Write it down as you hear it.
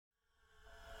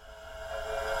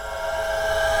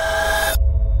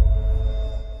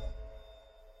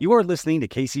You are listening to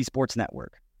KC Sports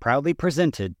Network, proudly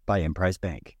presented by Emprise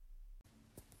Bank.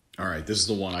 All right, this is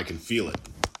the one. I can feel it.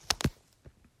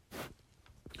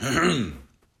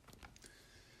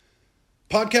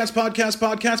 Podcast.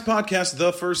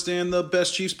 The first and the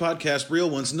best Chiefs podcast. Real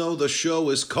ones know the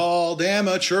show is called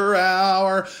Amateur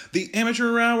Hour. The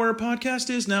Amateur Hour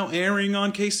podcast is now airing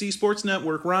on KC Sports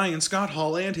Network. Ryan Scott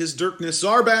Hall and his Dirkness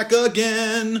are back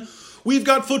again. We've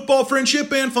got football,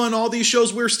 friendship, and fun. All these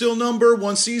shows, we're still number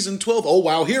one, season 12. Oh,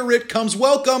 wow, here it comes.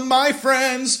 Welcome, my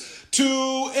friends,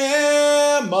 to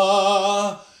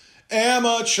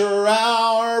Amateur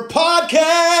Hour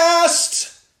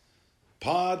Podcast.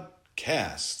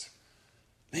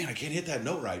 Man, I can't hit that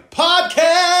note right.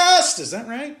 Podcast! Is that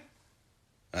right?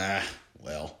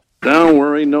 Well. Don't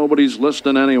worry, nobody's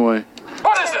listening anyway.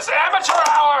 What is this, Amateur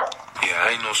Hour? Yeah,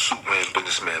 I ain't no Superman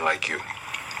businessman like you.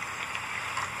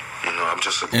 You know, I'm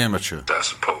just an amateur, I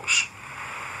suppose.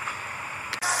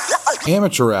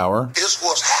 Amateur Hour Is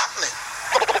what's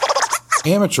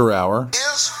happening. Amateur Hour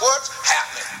Is what's happening.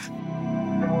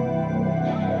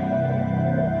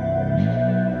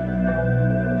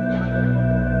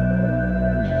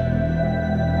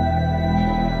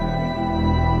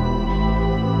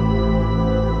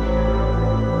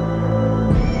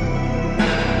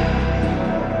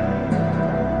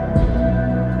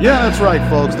 Yeah, that's right,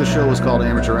 folks. The show is called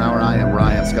Amateur Hour. I am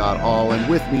Ryan Scott Hall, and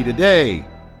with me today,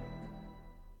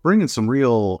 bringing some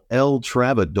real El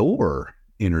Travador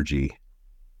energy,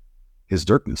 his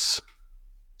Dirkness.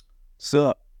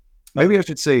 So, maybe I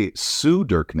should say Sue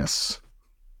Dirkness.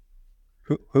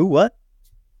 who, what?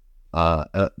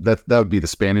 That would be the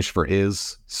Spanish for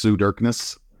his Sue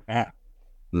Dirkness.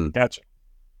 Gotcha.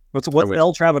 What's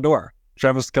El Travador?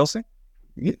 Travis Kelce?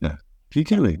 Yeah, you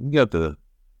got the.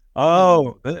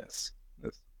 Oh, this.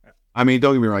 I mean,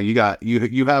 don't get me wrong.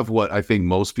 You have what I think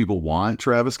most people want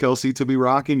Travis Kelce to be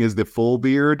rocking is the full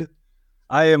beard.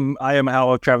 I am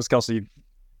how Travis Kelce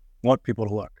want people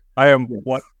to look. I am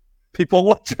what people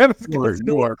want Travis Kelce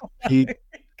to look. Pete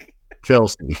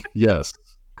Kelce. Yes,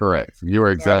 correct. You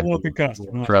are exactly what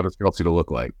Travis Kelce to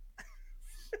look like.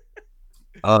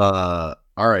 All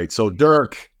right. So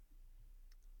Dirk,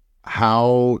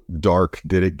 how dark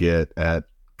did it get at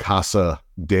Casa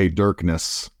de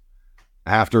Dirkness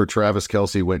after Travis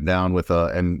Kelce went down with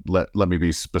and let me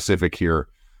be specific here,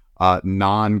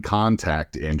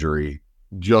 non-contact injury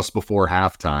just before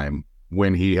halftime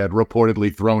when he had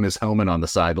reportedly thrown his helmet on the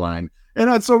sideline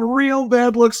and had some real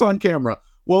bad looks on camera.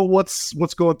 Well, what's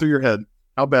going through your head?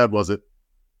 How bad was it?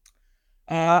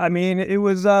 I mean, it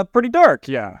was pretty dark.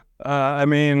 Yeah. I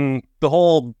mean, the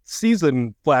whole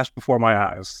season flashed before my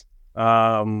eyes.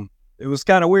 It was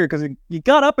kind of weird because he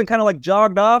got up and kind of like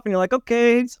jogged off, and you're like,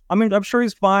 okay, I'm sure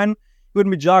he's fine. He wouldn't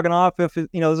be jogging off if this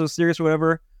was serious or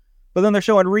whatever. But then they're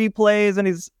showing replays, and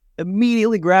he's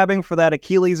immediately grabbing for that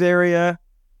Achilles area,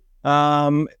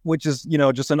 which is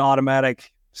just an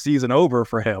automatic season over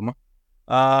for him.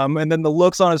 And then the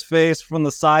looks on his face from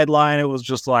the sideline, it was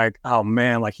just like, oh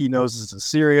man, like he knows this is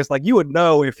serious. Like you would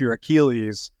know if your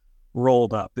Achilles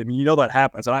rolled up. I mean, that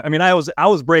happens. And I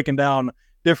was breaking down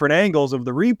different angles of the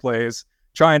replays,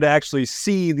 trying to actually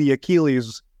see the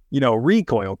Achilles,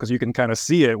 recoil, because you can kind of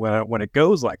see it when it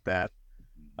goes like that.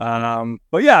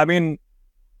 But yeah, I mean,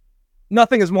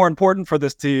 nothing is more important for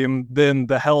this team than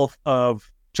the health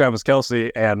of Travis Kelce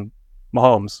and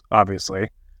Mahomes, obviously.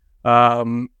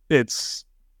 It's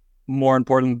more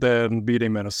important than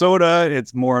beating Minnesota.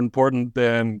 It's more important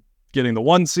than getting the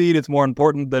 1 seed. It's more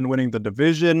important than winning the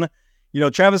division.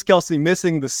 Travis Kelce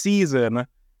missing the season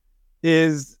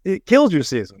it kills your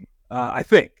season. I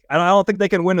think. I don't think they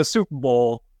can win a Super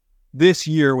Bowl this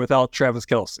year without Travis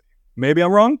Kelce. Maybe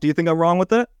I'm wrong. Do you think I'm wrong with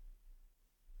that?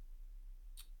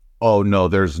 Oh no,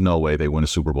 there's no way they win a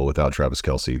Super Bowl without Travis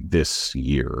Kelce this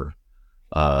year.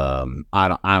 I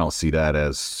don't see that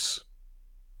as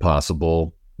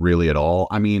possible really at all.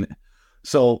 I mean,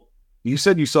 so you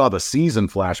said you saw the season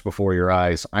flash before your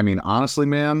eyes. I mean, honestly,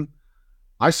 man,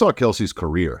 I saw Kelce's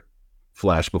career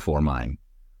flash before mine.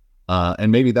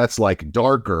 And maybe that's like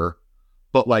darker,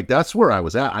 but like that's where I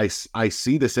was at. I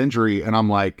see this injury and I'm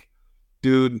like,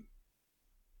 dude,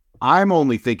 I'm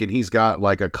only thinking he's got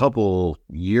like a couple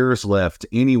years left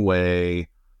anyway.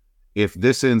 If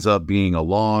this ends up being a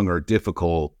long or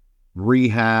difficult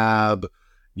rehab,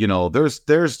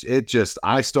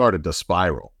 I started to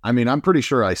spiral. I mean, I'm pretty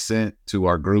sure I sent to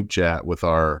our group chat with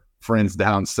our friends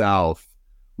down south,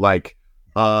 like,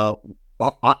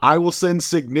 I will send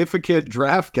significant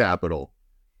draft capital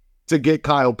to get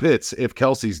Kyle Pitts if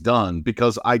Kelce's done,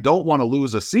 because I don't want to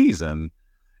lose a season.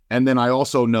 And then I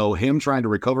also know him trying to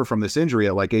recover from this injury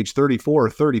at like age 34 or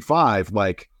 35.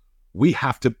 Like, we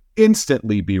have to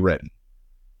instantly be ready.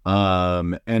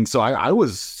 And so I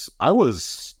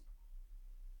was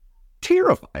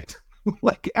terrified,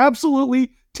 like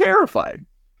absolutely terrified.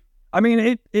 I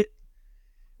mean,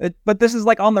 but this is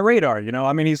like on the radar, you know.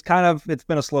 I mean, it's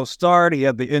been a slow start. He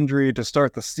had the injury to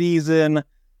start the season.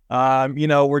 You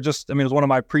know, it was one of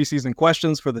my preseason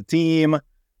questions for the team.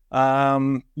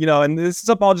 You know, and this is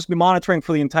something I'll just be monitoring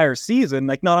for the entire season.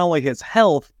 Like, not only his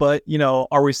health, but, you know,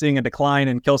 are we seeing a decline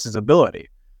in Kelce's ability?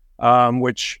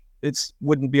 Which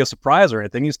wouldn't be a surprise or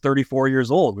anything. He's 34 years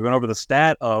old. We went over the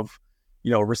stat of,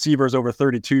 you know, receivers over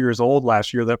 32 years old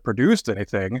last year that produced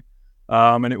anything.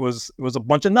 And it was a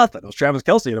bunch of nothing. It was Travis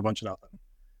Kelce and a bunch of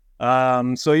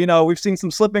nothing. So, you know, we've seen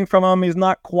some slipping from him. He's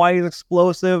not quite as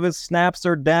explosive. His snaps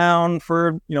are down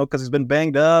because he's been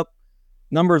banged up.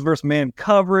 Numbers versus man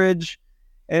coverage.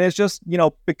 And it's just, you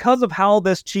know, because of how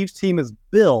this Chiefs team is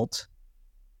built,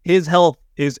 his health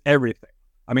is everything.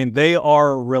 I mean, they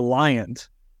are reliant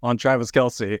on Travis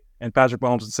Kelce and Patrick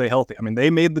Mahomes to stay healthy. I mean, they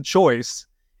made the choice,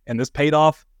 and this paid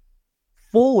off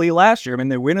fully last year. I mean,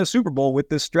 they win a Super Bowl with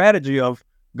this strategy of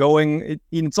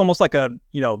it's almost like a,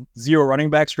 you know, zero running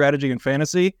back strategy in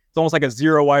fantasy. It's almost like a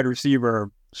zero wide receiver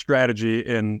strategy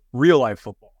in real life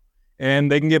football.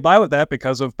 And they can get by with that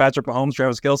because of Patrick Mahomes,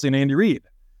 Travis Kelce, and Andy Reid,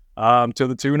 to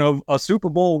the tune of a Super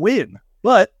Bowl win.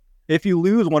 But if you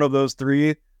lose one of those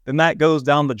three, then that goes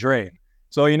down the drain.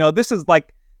 So, you know, this is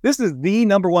the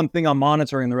number one thing I'm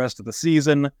monitoring the rest of the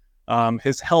season.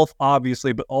 His health,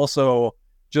 obviously, but also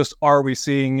just, are we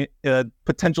seeing a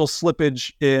potential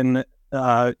slippage in,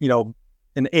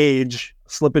 an age,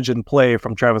 slippage in play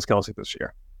from Travis Kelce this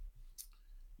year?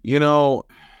 You know,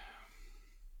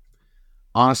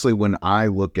 honestly, when I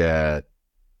look at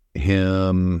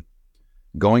him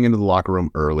going into the locker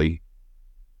room early,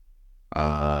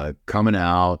 coming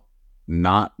out,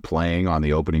 not playing on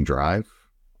the opening drive,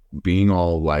 being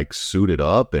all like suited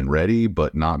up and ready,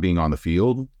 but not being on the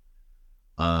field.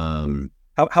 How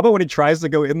about when he tries to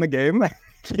go in the game?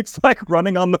 Keeps like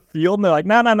running on the field, and they're like,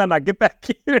 no, get back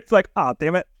here. It's like, oh,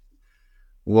 damn it.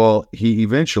 Well, he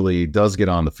eventually does get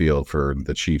on the field for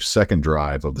the Chiefs' second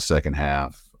drive of the second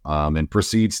half, and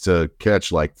proceeds to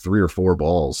catch like 3 or 4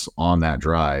 balls on that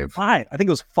drive. I think it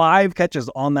was 5 catches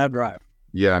on that drive.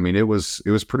 Yeah, I mean, it was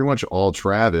pretty much all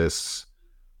Travis.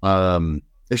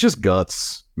 It's just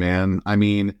guts, man. I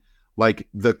mean, like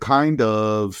the kind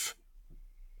of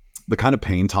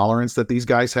pain tolerance that these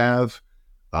guys have,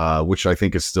 which I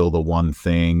think is still the one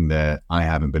thing that I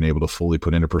haven't been able to fully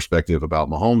put into perspective about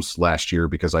Mahomes last year,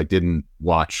 because I didn't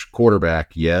watch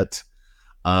quarterback yet.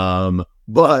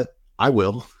 But I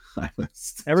will.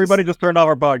 Everybody just turned off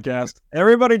our podcast.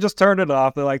 Everybody just turned it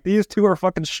off. They're like, these two are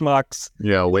fucking schmucks.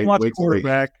 Yeah, wait,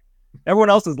 quarterback. Everyone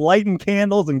else is lighting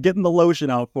candles and getting the lotion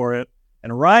out for it,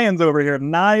 and Ryan's over here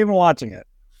not even watching it.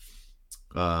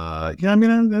 Yeah, I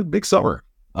mean, a big summer.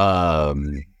 But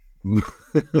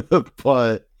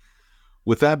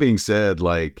with that being said,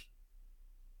 like,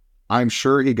 I'm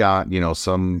sure he got, you know,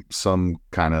 some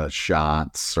kind of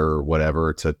shots or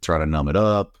whatever to try to numb it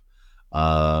up,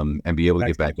 and be able to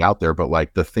get back out there. But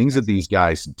like the things that these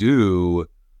guys do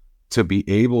to be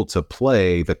able to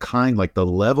play, the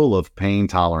level of pain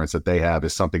tolerance that they have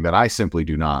is something that I simply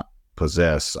do not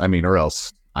possess. I mean, or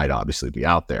else I'd obviously be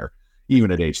out there,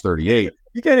 even at age 38.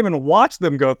 You can't even watch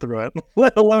them go through it,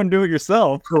 let alone do it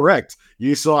yourself. Correct.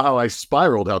 You saw how I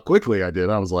spiraled, how quickly I did.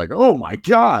 I was like, oh my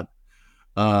God.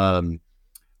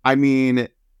 I mean,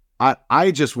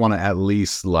 I just want to at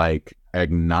least like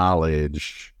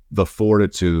acknowledge the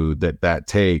fortitude that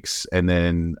takes. And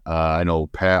then I know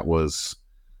Pat was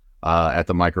at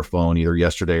the microphone either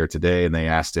yesterday or today, and they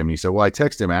asked him, and he said, well, I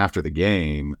texted him after the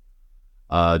game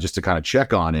just to kind of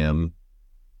check on him.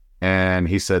 And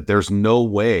he said, there's no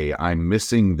way I'm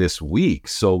missing this week.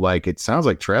 So like, it sounds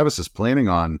like Travis is planning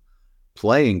on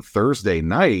playing Thursday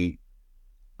night.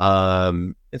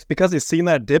 It's because he's seen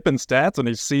that dip in stats, and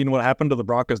he's seen what happened to the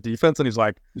Broncos defense, and he's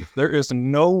like, there is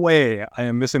no way I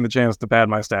am missing the chance to pad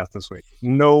my stats this week.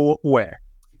 No way.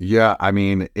 Yeah, I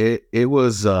mean, it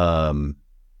was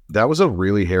that was a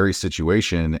really hairy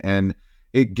situation, and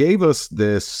it gave us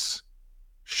this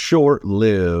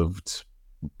short-lived,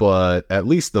 but at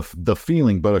least the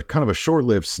feeling, but a kind of a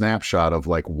short-lived snapshot of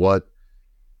like what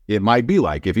it might be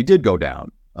like if he did go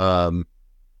down.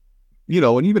 You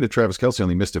know, and even if Travis Kelce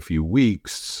only missed a few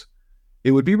weeks,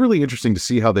 it would be really interesting to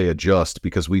see how they adjust,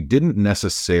 because we didn't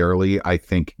necessarily, I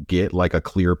think, get like a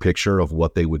clear picture of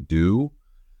what they would do.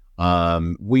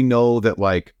 We know that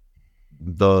like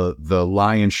the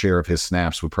lion's share of his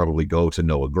snaps would probably go to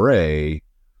Noah Gray.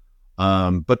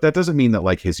 But that doesn't mean that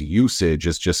like his usage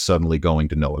is just suddenly going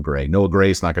to Noah Gray. Noah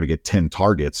Gray is not going to get 10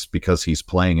 targets because he's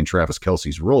playing in Travis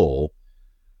Kelce's role.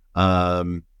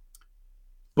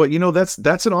 But, you know,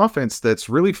 that's an offense that's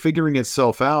really figuring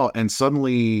itself out. And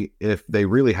suddenly, if they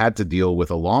really had to deal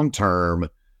with a long-term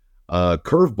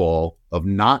curveball of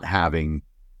not having,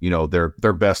 you know,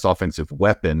 their best offensive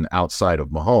weapon outside of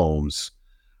Mahomes,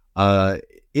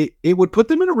 it would put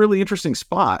them in a really interesting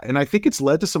spot. And I think it's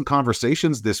led to some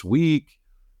conversations this week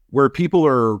where people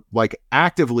are like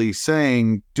actively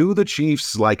saying, do the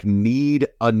Chiefs like need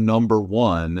a number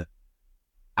one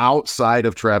outside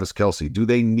of Travis Kelce? Do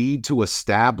they need to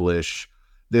establish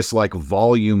this like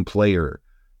volume player?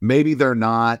 Maybe they're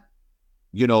not,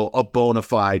 you know, a bona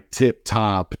fide tip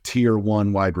top tier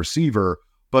 1 wide receiver,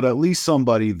 but at least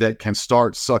somebody that can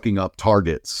start sucking up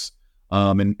targets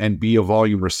and be a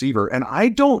volume receiver. And I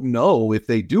don't know if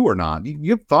they do or not.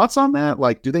 You have thoughts on that?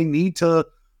 Like, do they need to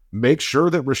make sure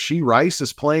that Rashee Rice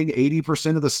is playing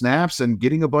 80% of the snaps and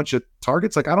getting a bunch of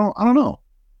targets? Like, I don't know.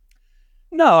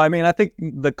 No, I mean, I think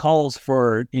the calls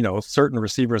for, you know, certain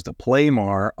receivers to play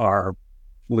more are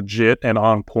legit and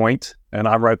on point, and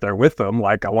I'm right there with them.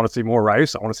 Like, I want to see more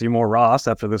Rice. I want to see more Ross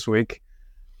after this week.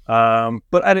 But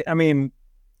I mean,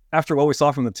 after what we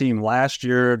saw from the team last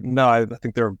year, no, I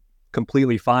think they're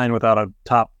completely fine without a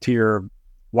top tier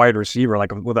wide receiver,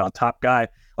 like without a top guy.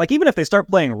 Like, even if they start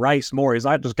playing Rice more, he's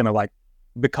not just going to like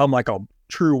become like a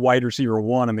true wide receiver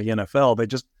 1 in the NFL. I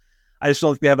just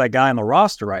don't think they have that guy on the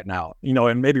roster right now, you know,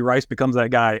 and maybe Rice becomes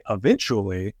that guy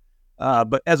eventually.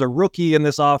 But as a rookie in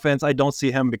this offense, I don't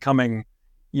see him becoming,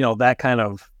 you know, that kind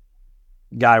of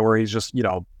guy where he's just, you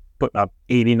know, putting up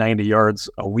 80, 90 yards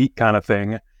a week kind of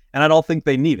thing. And I don't think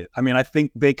they need it. I mean, I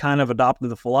think they kind of adopted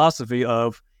the philosophy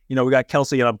of, you know, we got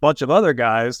Kelce and a bunch of other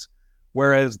guys,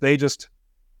 whereas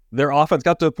their offense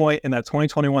got to a point in that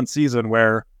 2021 season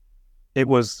where it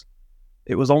was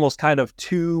almost kind of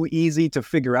too easy to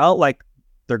figure out. Like,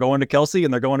 they're going to Kelce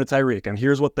and they're going to Tyreek, and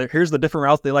here's the different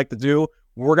routes they like to do.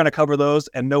 We're going to cover those,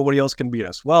 and nobody else can beat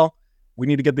us. Well, we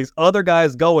need to get these other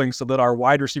guys going so that our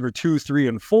wide receiver 2, 3,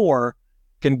 and 4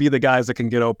 can be the guys that can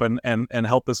get open and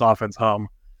help this offense hum.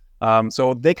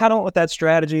 So they kind of went with that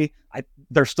strategy.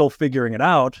 They're still figuring it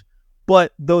out,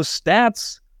 but those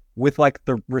stats with like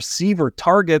the receiver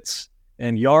targets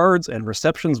and yards and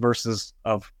receptions versus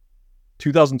of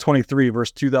 2023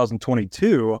 versus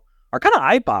 2022 are kind of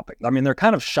eye-popping. I mean, they're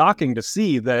kind of shocking to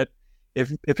see that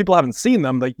if people haven't seen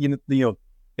them, that, you know,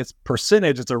 it's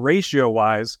percentage, it's a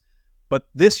ratio-wise, but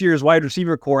this year's wide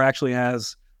receiver core actually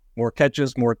has more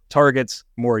catches, more targets,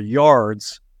 more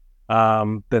yards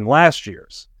than last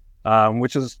year's,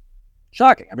 which is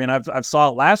shocking. I mean, I've saw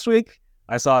it last week,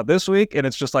 I saw it this week, and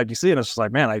it's just like you see, and it's just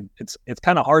like, man, it's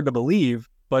kind of hard to believe,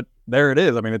 but there it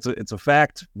is. I mean, it's a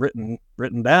fact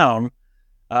written down.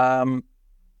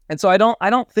 And so I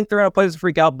don't think they're in a place to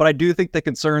freak out, but I do think the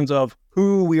concerns of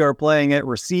who we are playing at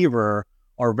receiver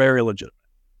are very legitimate.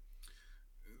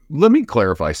 Let me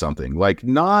clarify something. Like,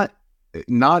 not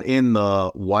in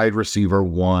the wide receiver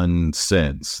 1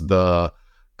 sense, the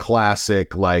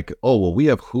classic, like, oh, well, we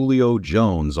have Julio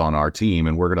Jones on our team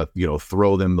and we're going to, you know,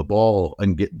 throw them the ball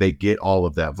and get all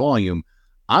of that volume.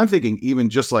 I'm thinking even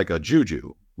just like a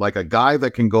Juju, like a guy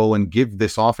that can go and give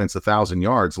this offense 1,000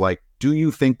 yards. Like, do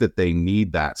you think that they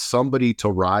need that? Somebody to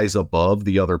rise above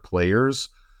the other players,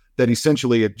 that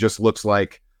essentially it just looks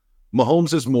like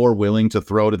Mahomes is more willing to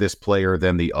throw to this player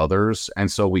than the others.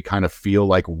 And so we kind of feel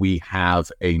like we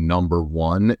have a number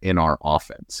 1 in our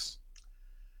offense.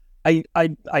 I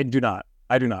do not.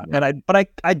 Yeah. But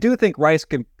I do think Rice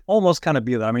can almost kind of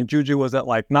be that. I mean, Juju was at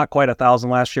like not quite 1,000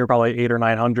 last year, probably 800 or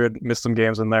 900, missed some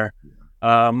games in there.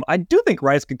 I do think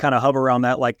Rice could kind of hover around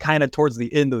that, like kind of towards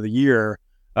the end of the year,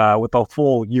 with a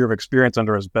full year of experience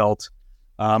under his belt.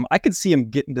 I could see him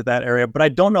get into that area, but I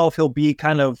don't know if he'll be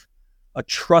kind of a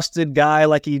trusted guy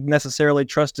like he necessarily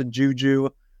trusted Juju.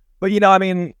 But, you know, I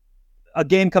mean, a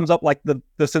game comes up like the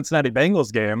Cincinnati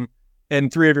Bengals game,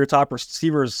 and 3 of your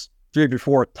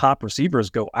 4 top receivers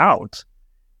go out,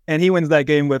 and he wins that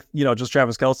game with, you know, just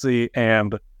Travis Kelce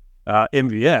and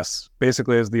MVS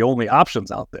basically as the only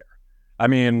options out there. I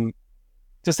mean,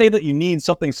 to say that you need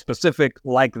something specific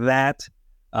like that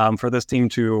for this team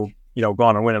to, you know, go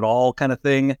on and win it all kind of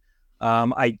thing,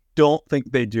 I don't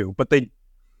think they do. But they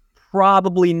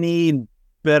probably need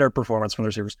better performance from the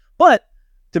receivers. But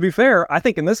to be fair, I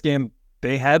think in this game,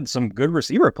 they had some good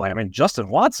receiver play. I mean, Justin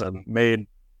Watson made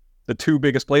the 2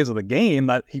 biggest plays of the game.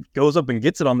 That he goes up and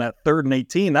gets it on that 3rd and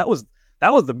 18. That was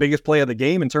the biggest play of the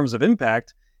game in terms of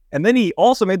impact. And then he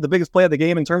also made the biggest play of the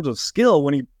game in terms of skill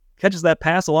when he catches that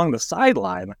pass along the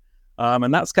sideline.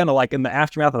 And that's kind of like in the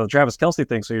aftermath of the Travis Kelce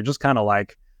thing. So you're just kind of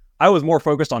like, I was more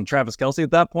focused on Travis Kelce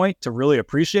at that point to really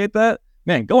appreciate that.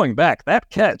 Man, going back, that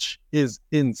catch is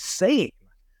insane.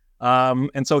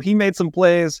 And so he made some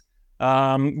plays. We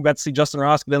got to see Justin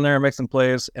Ross get in there and make some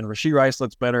plays, and Rashee Rice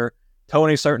looks better.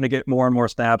 Tony's starting to get more and more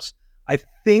snaps. I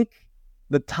think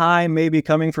the time may be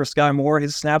coming for Sky Moore.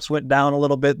 His snaps went down a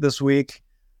little bit this week.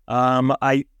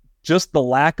 Just the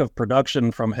lack of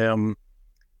production from him.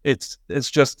 It's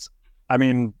just, I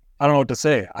mean, I don't know what to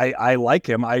say. I like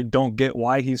him. I don't get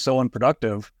why he's so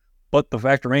unproductive, but the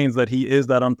fact remains that he is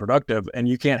that unproductive, and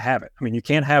you can't have it. I mean, you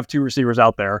can't have two receivers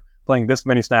out there playing this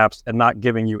many snaps and not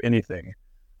giving you anything.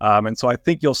 And so I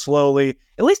think you'll slowly,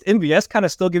 at least MVS kind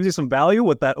of still gives you some value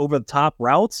with that over-the-top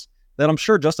routes that I'm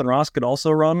sure Justin Ross could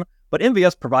also run, but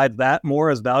MVS provides that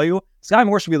more as value. Sky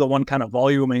Moore should be the one kind of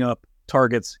voluming up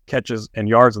targets, catches, and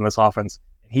yards in this offense.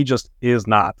 He just is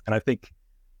not. And I think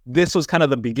this was kind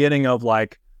of the beginning of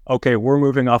like, okay, we're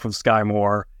moving off of Sky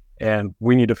Moore, and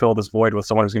we need to fill this void with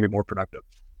someone who's going to be more productive.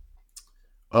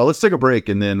 Let's take a break,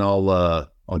 and then I'll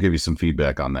give you some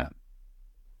feedback on that.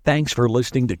 Thanks for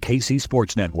listening to KC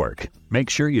Sports Network.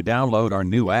 Make sure you download our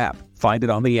new app. Find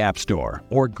it on the App Store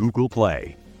or Google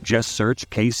Play. Just search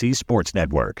KC Sports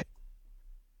Network.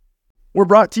 We're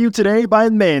brought to you today by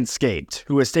Manscaped,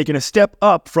 who has taken a step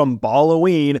up from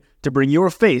Balloween to bring your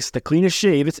face the cleanest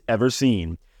shave it's ever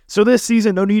seen. So this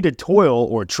season, no need to toil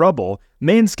or trouble.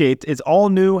 Manscaped is all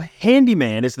new.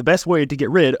 Handyman is the best way to get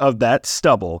rid of that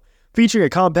stubble. Featuring a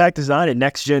compact design and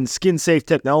next-gen skin-safe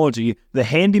technology, the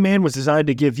Handyman was designed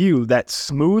to give you that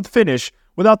smooth finish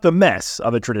without the mess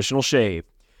of a traditional shave.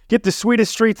 Get the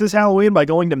sweetest treats this Halloween by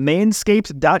going to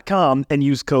manscaped.com and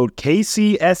use code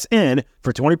KCSN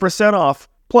for 20% off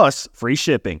plus free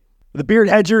shipping. The Beard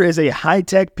Hedger is a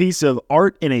high-tech piece of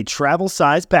art in a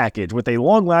travel-size package with a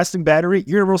long-lasting battery,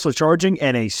 universal charging,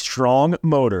 and a strong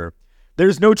motor.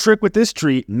 There's no trick with this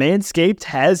treat. Manscaped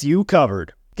has you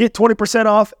covered. Get 20%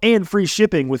 off and free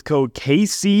shipping with code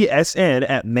KCSN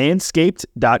at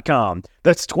manscaped.com.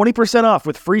 That's 20% off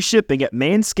with free shipping at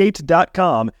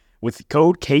manscaped.com with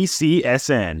code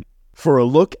KCSN. For a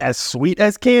look as sweet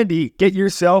as candy, get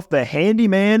yourself the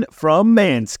Handyman from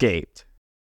Manscaped.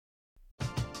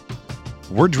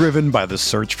 We're driven by the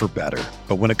search for better.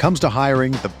 But when it comes to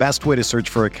hiring, the best way to search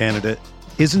for a candidate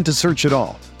isn't to search at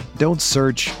all. Don't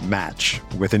search, match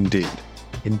with Indeed.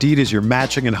 Indeed is your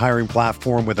matching and hiring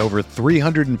platform with over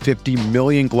 350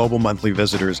 million global monthly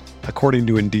visitors, according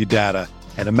to Indeed data,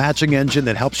 and a matching engine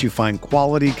that helps you find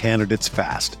quality candidates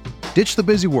fast. Ditch the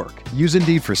busy work. Use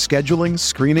Indeed for scheduling,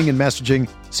 screening, and messaging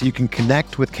so you can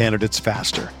connect with candidates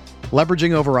faster.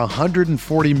 Leveraging over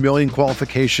 140 million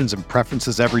qualifications and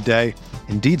preferences every day,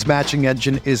 Indeed's matching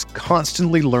engine is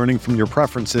constantly learning from your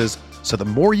preferences, so the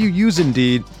more you use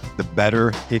Indeed, the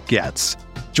better it gets.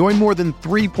 Join more than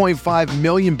 3.5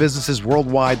 million businesses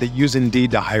worldwide that use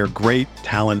Indeed to hire great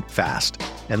talent fast.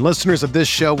 And listeners of this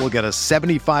show will get a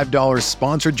 $75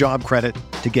 sponsored job credit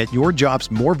to get your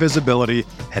jobs more visibility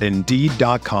at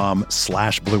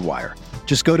Indeed.com/Blue Wire.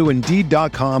 Just go to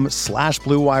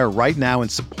Indeed.com/Blue Wire right now and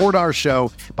support our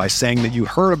show by saying that you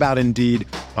heard about Indeed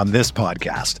on this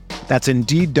podcast. That's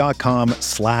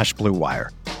Indeed.com/Blue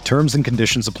Wire. Terms and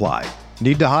conditions apply.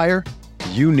 Need to hire?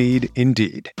 You need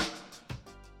Indeed.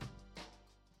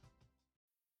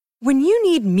 When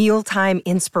you need mealtime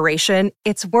inspiration,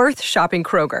 it's worth shopping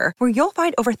Kroger, where you'll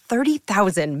find over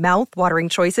 30,000 mouth-watering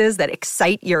choices that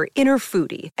excite your inner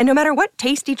foodie. And no matter what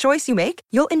tasty choice you make,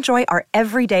 you'll enjoy our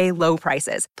everyday low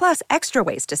prices, plus extra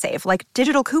ways to save, like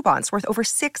digital coupons worth over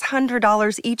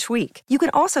 $600 each week. You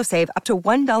can also save up to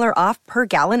 $1 off per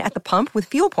gallon at the pump with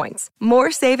fuel points.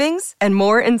 More savings and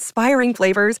more inspiring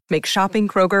flavors make shopping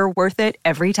Kroger worth it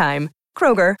every time.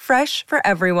 Kroger, fresh for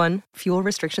everyone. Fuel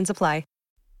restrictions apply.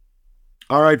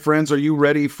 All right, friends, are you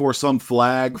ready for some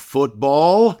flag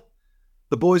football?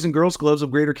 The Boys and Girls Clubs of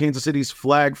Greater Kansas City's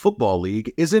Flag Football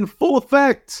League is in full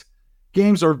effect.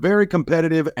 Games are very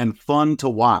competitive and fun to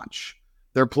watch.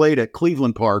 They're played at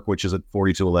Cleveland Park, which is at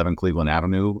 4211 Cleveland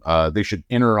Avenue. They should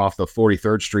enter off the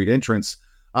 43rd Street entrance.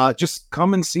 Just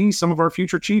come and see some of our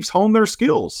future Chiefs hone their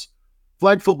skills.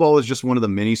 Flag football is just one of the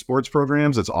many sports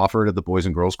programs that's offered at the Boys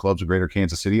and Girls Clubs of Greater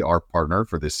Kansas City, our partner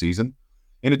for this season.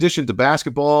 In addition to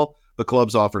basketball, the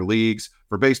clubs offer leagues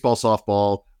for baseball,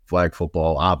 softball, flag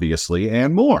football, obviously,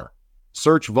 and more.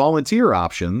 Search volunteer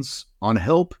options on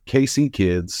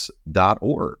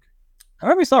helpkckids.org. I don't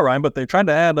know if you saw, Ryan, but they tried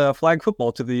to add flag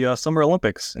football to the Summer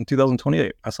Olympics in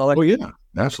 2028. I saw that. Oh, yeah,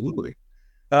 absolutely.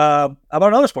 About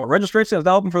another sport, registration is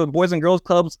now open for the Boys and Girls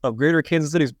Clubs of Greater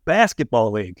Kansas City's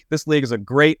Basketball League. This league is a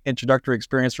great introductory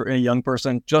experience for any young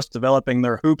person just developing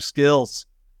their hoop skills.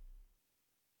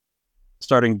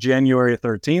 starting January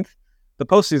 13th. The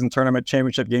postseason tournament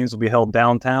championship games will be held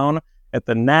downtown at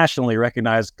the nationally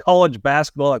recognized College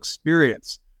Basketball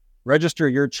Experience. Register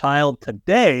your child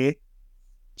today.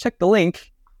 Check the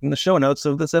link in the show notes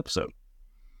of this episode.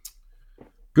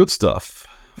 Good stuff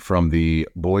from the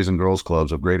Boys and Girls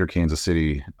Clubs of Greater Kansas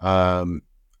City. Can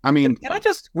I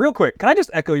just, real quick,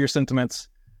 echo your sentiments?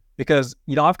 Because,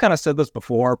 I've kind of said this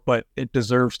before, but it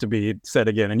deserves to be said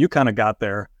again, and you kind of got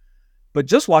there. But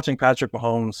just watching Patrick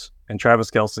Mahomes and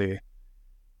Travis Kelce,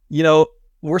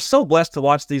 we're so blessed to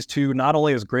watch these two not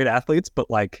only as great athletes, but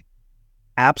like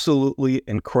absolutely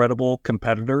incredible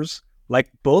competitors. Like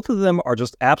both of them are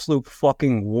just absolute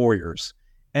fucking warriors.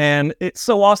 And it's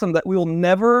so awesome that we will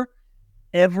never,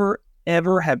 ever,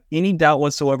 ever have any doubt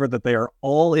whatsoever that they are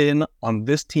all in on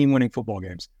this team winning football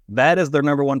games. That is their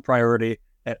number one priority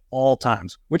at all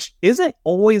times, which isn't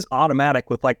always automatic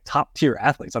with like top tier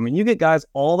athletes. I mean, you get guys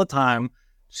all the time,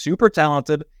 super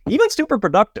talented, even super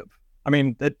productive. I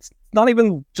mean, it's not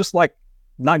even just like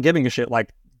not giving a shit,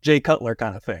 like Jay Cutler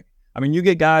kind of thing. I mean, you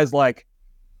get guys like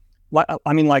I don't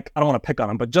want to pick on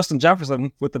him, but Justin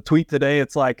Jefferson with the tweet today,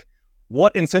 it's like,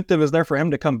 what incentive is there for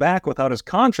him to come back without his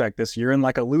contract this year in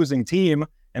like a losing team?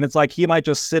 And it's like he might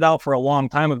just sit out for a long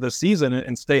time of this season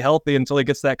and stay healthy until he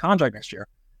gets that contract next year.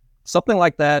 Something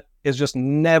like that has just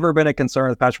never been a concern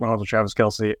with Patrick Mahomes and Travis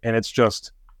Kelce. And it's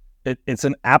just, it's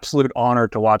an absolute honor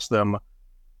to watch them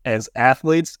as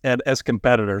athletes and as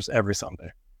competitors every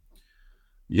Sunday.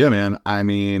 Yeah, man. I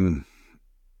mean,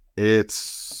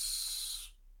 it's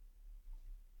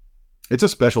a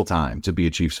special time to be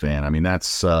a Chiefs fan. I mean,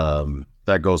 that's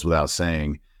that goes without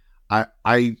saying.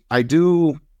 I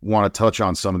do want to touch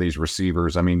on some of these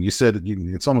receivers. I mean, you said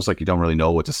it's almost like you don't really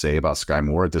know what to say about Sky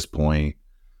Moore at this point.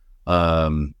 I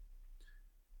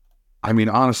mean,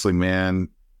 honestly, man,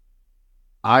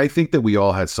 I think that we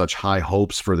all had such high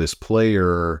hopes for this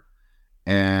player,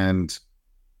 and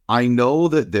I know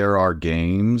that there are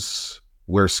games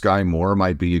where Sky Moore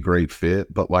might be a great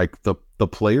fit, but like the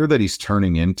player that he's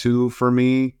turning into for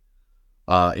me,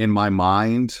 in my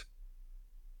mind,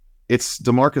 it's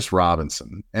Demarcus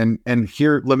Robinson. And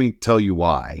here, let me tell you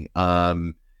why.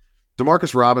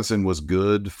 Demarcus Robinson was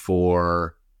good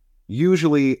for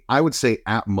usually, I would say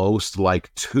at most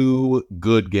like 2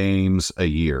 good games a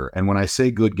year. And when I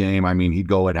say good game, I mean, he'd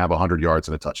go and have 100 yards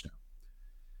and a touchdown.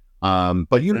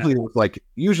 But usually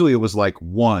it was like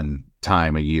one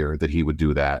time a year that he would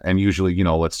do that. And usually,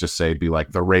 let's just say it'd be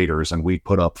like the Raiders and we'd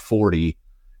put up 40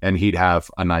 and he'd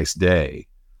have a nice day.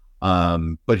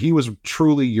 But he was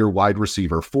truly your wide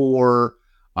receiver 4.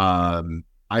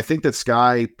 I think that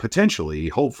Sky potentially,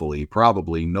 hopefully,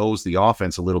 probably knows the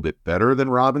offense a little bit better than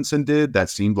Robinson did. That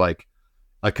seemed like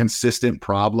a consistent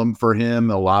problem for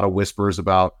him. A lot of whispers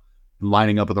about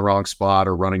lining up in the wrong spot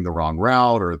or running the wrong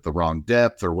route or the wrong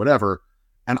depth or whatever.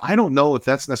 And I don't know if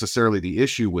that's necessarily the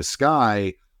issue with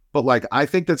Sky, but like, I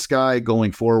think that Sky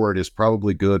going forward is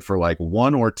probably good for like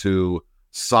 1 or 2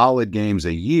 solid games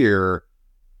a year,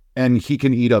 and he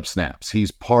can eat up snaps.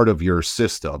 He's part of your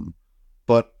system.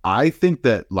 But I think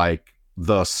that like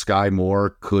the Sky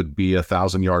Moore could be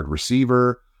 1,000-yard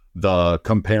receiver, the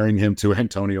comparing him to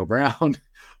Antonio Brown,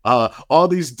 all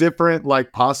these different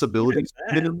like possibilities.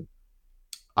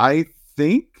 I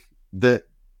think that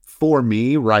for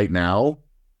me right now,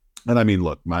 and I mean,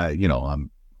 look,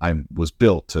 I was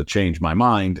built to change my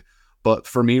mind, but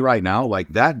for me right now, like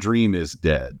that dream is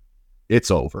dead.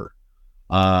 It's over.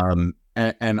 And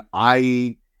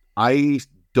I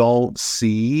don't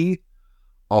see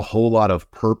a whole lot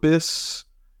of purpose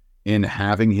in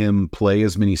having him play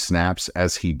as many snaps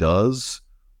as he does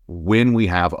when we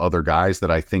have other guys that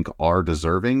I think are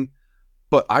deserving.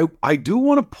 But I do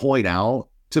want to point out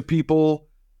to people,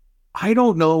 I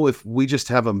don't know if we just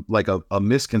have a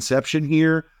misconception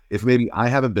here, if maybe I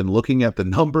haven't been looking at the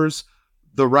numbers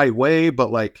the right way,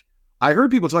 but like I heard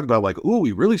people talk about like, ooh,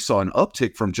 we really saw an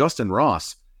uptick from Justin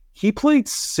Ross. He played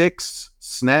 6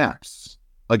 snaps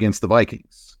against the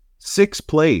Vikings, 6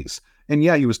 plays. And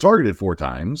yeah, he was targeted 4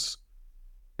 times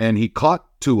and he caught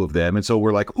 2 of them. And so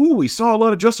we're like, ooh, we saw a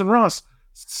lot of Justin Ross.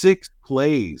 6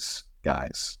 plays,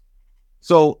 guys.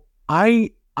 So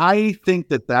I think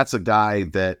that that's a guy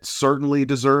that certainly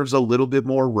deserves a little bit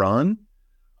more run.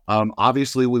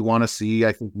 Obviously, we want to see,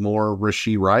 I think, more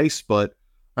Rashee Rice. But,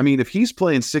 I mean, if he's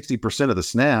playing 60% of the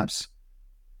snaps,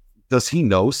 does he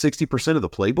know 60% of the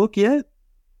playbook yet?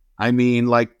 I mean,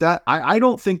 like that, I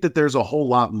don't think that there's a whole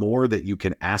lot more that you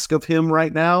can ask of him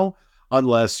right now,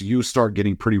 unless you start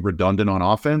getting pretty redundant on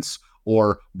offense,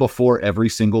 or before every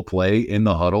single play in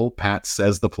the huddle, Pat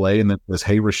says the play and then says,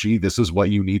 hey, Rashee, this is what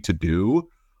you need to do.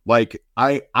 Like,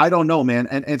 I don't know, man.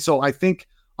 And so I think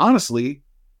honestly,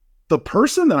 the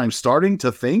person that I'm starting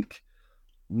to think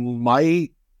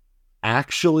might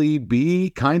actually be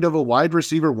kind of a wide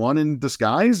receiver one in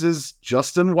disguise is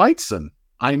Justin Whiteson.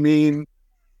 I mean,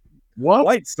 what?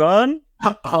 White son?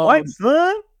 White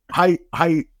son?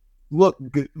 I look,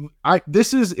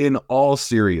 this is in all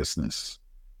seriousness.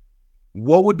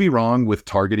 What would be wrong with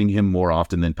targeting him more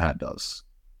often than Pat does?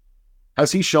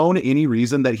 Has he shown any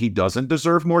reason that he doesn't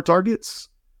deserve more targets?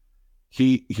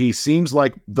 He seems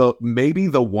like maybe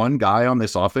the one guy on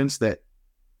this offense that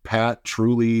Pat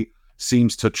truly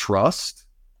seems to trust.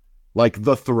 Like,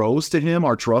 the throws to him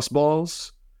are trust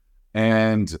balls,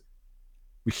 and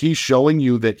he's showing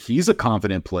you that he's a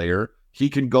confident player. He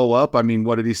can go up. I mean,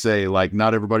 what did he say? Like,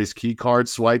 not everybody's key card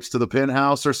swipes to the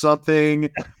penthouse or something.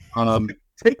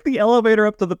 Take the elevator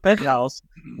up to the penthouse.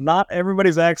 Not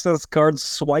everybody's access card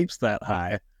swipes that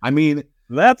high. I mean,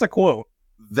 that's a quote.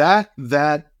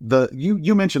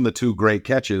 You mentioned the two great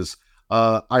catches.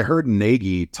 I heard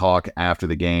Nagy talk after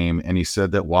the game, and he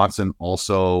said that Watson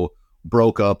also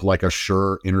broke up like a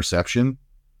sure interception,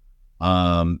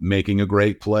 making a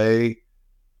great play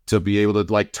to be able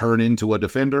to like turn into a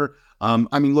defender.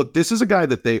 I mean, look, this is a guy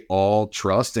that they all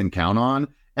trust and count on.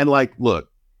 And like,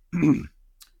 look,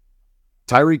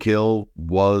 Tyreek Hill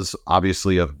was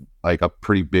obviously a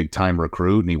pretty big time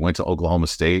recruit, and he went to Oklahoma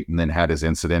State and then had his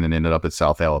incident and ended up at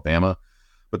South Alabama.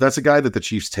 But that's a guy that the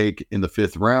Chiefs take in the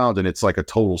 5th round, and it's like a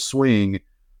total swing.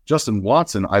 Justin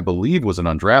Watson, I believe, was an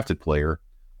undrafted player.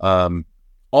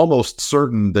 Almost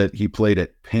certain that he played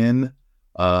at Penn,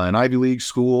 an Ivy League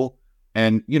school,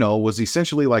 and, you know, was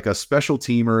essentially like a special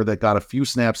teamer that got a few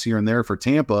snaps here and there for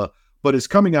Tampa, but is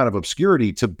coming out of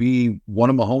obscurity to be one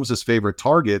of Mahomes' favorite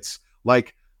targets.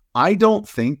 Like, I don't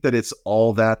think that it's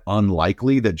all that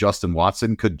unlikely that Justin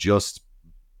Watson could just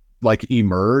like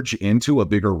emerge into a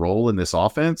bigger role in this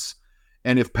offense.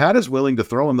 And if Pat is willing to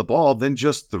throw him the ball, then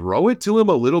just throw it to him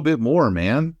a little bit more,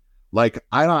 man. Like,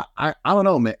 I don't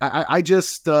know, man. I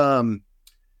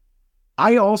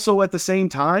also, at the same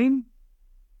time,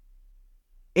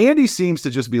 Andy seems to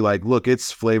just be like, look,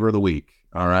 it's flavor of the week.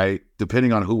 All right.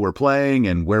 Depending on who we're playing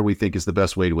and where we think is the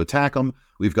best way to attack them.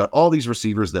 We've got all these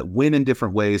receivers that win in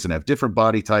different ways and have different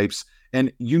body types.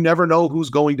 And you never know who's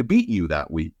going to beat you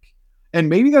that week. And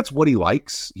maybe that's what he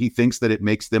likes. He thinks that it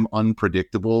makes them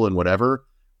unpredictable and whatever.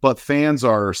 But fans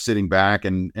are sitting back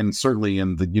and certainly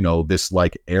in the, you know, this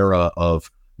like era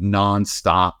of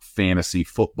nonstop fantasy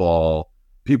football,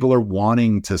 people are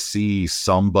wanting to see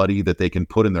somebody that they can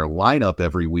put in their lineup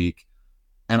every week.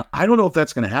 And I don't know if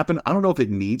that's going to happen. I don't know if it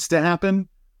needs to happen.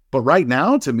 But right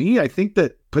now, to me, I think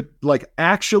that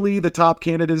actually the top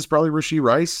candidate is probably Rashee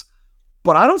Rice.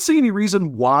 But I don't see any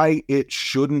reason why it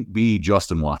shouldn't be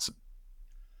Justin Watson.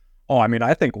 Oh, I mean,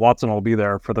 I think Watson will be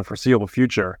there for the foreseeable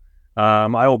future.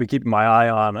 I will be keeping my eye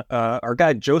on our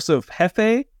guy Joseph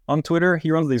Hefe on Twitter.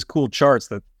 He runs these cool charts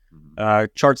that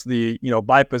charts the, you know,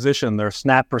 by position, their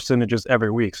snap percentages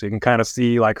every week. So you can kind of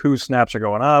see like whose snaps are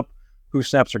going up, whose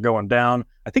snaps are going down.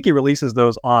 I think he releases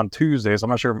those on Tuesdays. I'm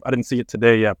not sure. I didn't see it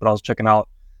today yet, but I was checking out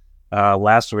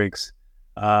last week's.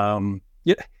 Yeah,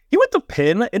 he went to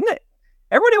Penn, isn't it?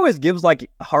 Everybody always gives like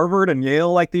Harvard and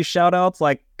Yale like these shout outs.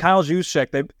 Like Kyle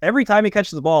Juszczyk, every time he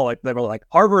catches the ball, like they were like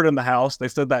Harvard in the house. They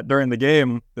said that during the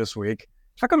game this week.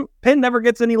 How come Penn never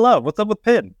gets any love? What's up with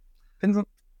Penn?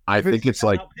 I think it's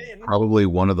like probably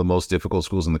one of the most difficult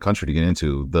schools in the country to get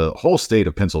into. The whole state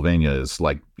of Pennsylvania is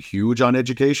like huge on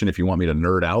education. If you want me to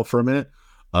nerd out for a minute,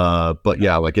 but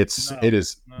yeah, like it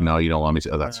is. No, you don't want me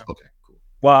to. Oh, that's okay. Cool.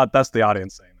 Well, that's the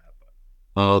audience saying that.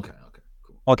 But.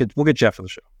 Okay, cool. We'll get Jeff for the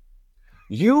show.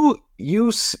 You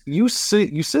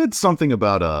said something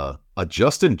about a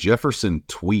Justin Jefferson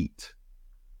tweet.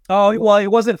 Oh, well, it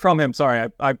wasn't from him. Sorry,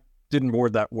 I didn't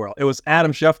word that well. It was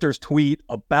Adam Schefter's tweet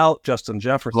about Justin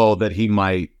Jefferson. Oh, that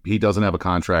he doesn't have a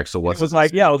contract. So what's it was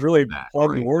like? Yeah, it was really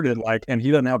plug worded, like, and he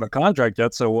doesn't have a contract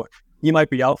yet, so he might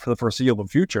be out for the foreseeable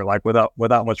future, like without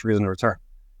much reason to return.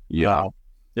 Yeah,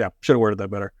 should have worded that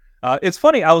better. It's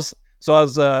funny. I was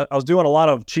doing a lot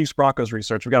of Chiefs Broncos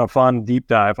research. We got a fun deep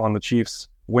dive on the Chiefs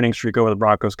winning streak over the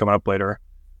Broncos coming up later,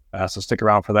 so stick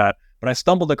around for that. But I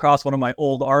stumbled across one of my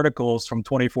old articles from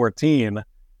 2014,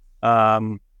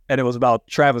 and it was about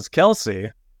Travis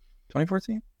Kelce.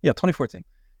 2014? Yeah, 2014.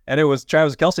 And it was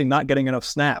Travis Kelce not getting enough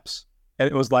snaps. And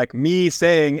it was like me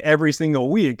saying every single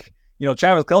week, you know,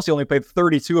 Travis Kelce only played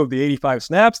 32 of the 85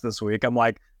 snaps this week. I'm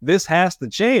like, this has to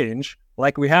change.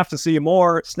 Like, we have to see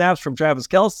more snaps from Travis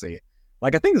Kelce.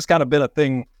 Like, I think it's kind of been a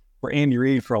thing for Andy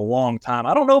Reid for a long time.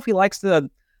 I don't know if he likes to,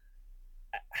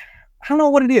 I don't know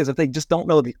what it is, if they just don't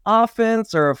know the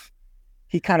offense or if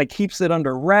he kind of keeps it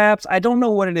under wraps. I don't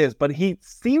know what it is, but he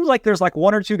seems like there's like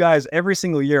one or two guys every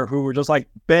single year who were just like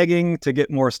begging to get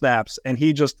more snaps, and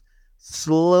he just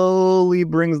slowly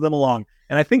brings them along.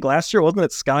 And I think last year, wasn't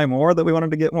it Sky Moore that we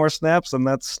wanted to get more snaps? And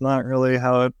that's not really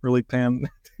how it really panned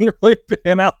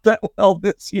out that well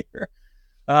this year.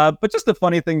 But just a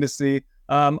funny thing to see.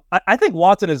 I think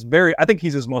Watson is I think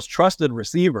he's his most trusted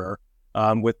receiver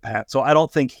with Pat. So I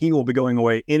don't think he will be going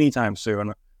away anytime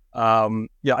soon.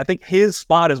 I think his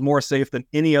spot is more safe than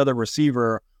any other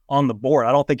receiver on the board.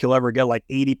 I don't think he'll ever get like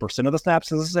 80% of the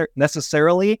snaps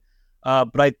necessarily.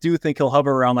 But I do think he'll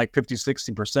hover around like 50,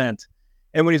 60%.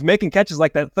 And when he's making catches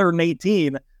like that 3rd and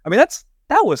 18, I mean,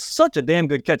 that was such a damn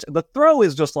good catch. The throw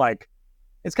is just like,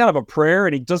 it's kind of a prayer,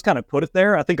 and he just kind of put it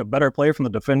there. I think a better play from the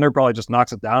defender probably just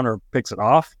knocks it down or picks it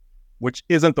off, which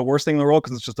isn't the worst thing in the world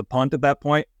because it's just a punt at that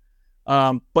point.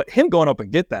 But him going up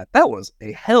and get that was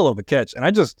a hell of a catch. And I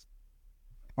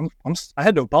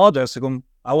had to apologize to him.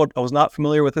 I was not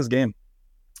familiar with his game.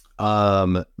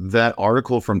 That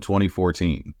article from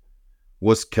 2014,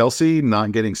 was Kelce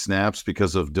not getting snaps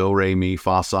because of do, re, mi,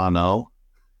 fa, sa, no?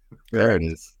 There it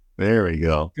is. There we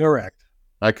go. Correct.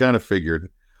 I kind of figured.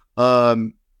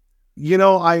 I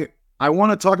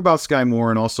want to talk about Sky Moore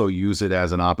and also use it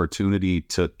as an opportunity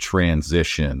to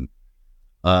transition.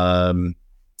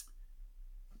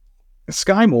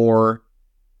 Sky Moore,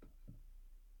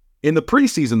 in the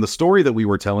preseason, the story that we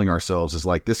were telling ourselves is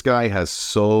like, this guy has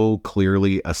so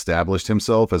clearly established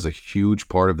himself as a huge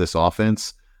part of this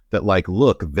offense that, like,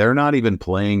 look, they're not even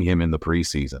playing him in the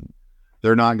preseason.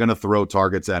 They're not going to throw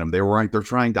targets at him. They're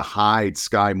trying to hide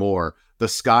Sky Moore. The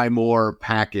Sky Moore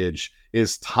package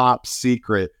is top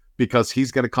secret because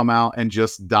he's going to come out and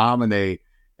just dominate.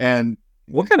 And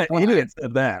what kind of idiot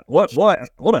said that? What a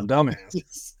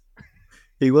dumbass.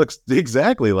 He looks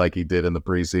exactly like he did in the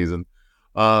preseason.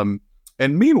 And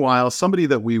meanwhile, somebody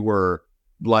that we were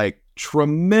like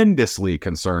tremendously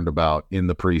concerned about in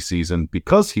the preseason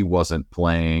because he wasn't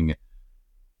playing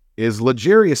is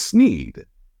L'Jarius Sneed.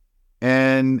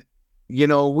 And,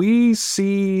 we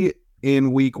see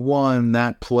in week 1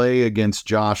 that play against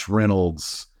Josh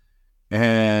Reynolds,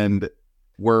 and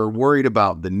we're worried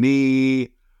about the knee.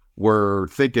 We're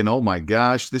thinking, oh my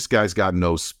gosh, this guy's got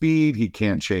no speed. He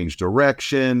can't change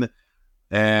direction.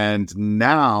 And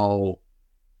now,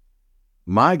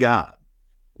 my God,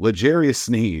 L'Jarius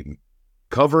Sneed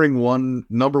covering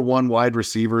number 1 wide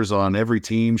receivers on every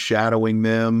team, shadowing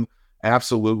them,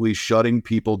 absolutely shutting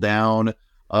people down.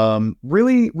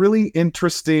 Really, really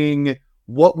interesting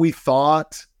what we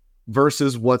thought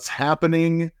versus what's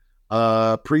happening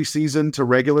preseason to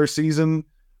regular season.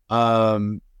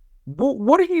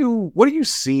 What are you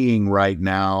seeing right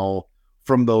now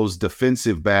from those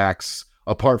defensive backs,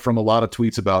 apart from a lot of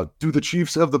tweets about, do the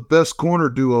Chiefs have the best corner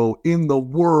duo in the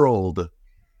world?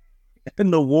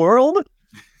 In the world?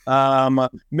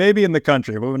 Maybe in the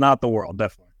country, but not the world,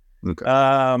 definitely.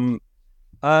 Okay.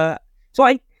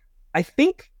 So I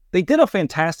think they did a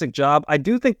fantastic job. I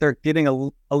do think they're getting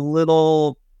a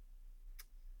little,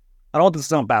 I don't want this to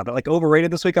sound bad, but like overrated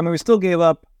this week. I mean, we still gave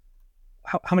up,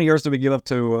 how many yards did we give up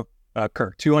to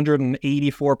Kirk?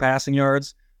 284 passing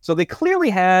yards. So they clearly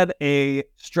had a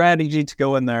strategy to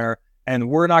go in there, and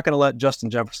we're not going to let Justin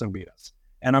Jefferson beat us.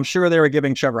 And I'm sure they were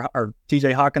giving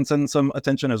TJ Hawkinson some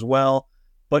attention as well.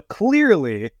 But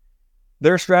clearly,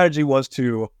 their strategy was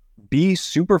to be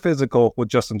super physical with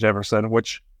Justin Jefferson,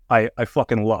 which I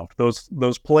fucking loved.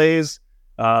 Those plays,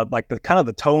 like the kind of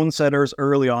the tone setters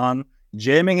early on,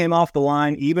 jamming him off the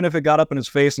line, even if it got up in his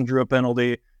face and drew a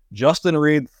penalty. Justin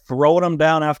Reed throwing him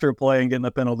down after a play and getting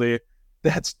a penalty.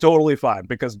 That's totally fine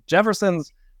because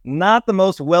Jefferson's not the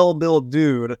most well-built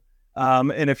dude.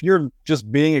 And if you're just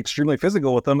being extremely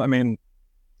physical with him, I mean,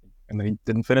 and then he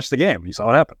didn't finish the game. You saw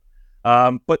what happened.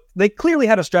 But they clearly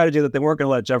had a strategy that they weren't going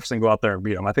to let Jefferson go out there and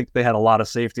beat him. I think they had a lot of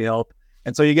safety help.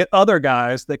 And so you get other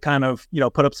guys that kind of,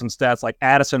 put up some stats like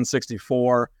Addison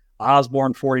 64,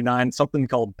 Osborne 49, something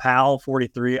called Powell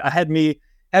 43. I had me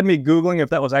Googling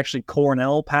if that was actually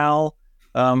Cornell Powell.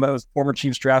 That was former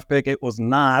Chiefs draft pick. It was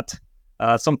not.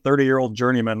 Some 30-year-old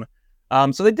journeyman.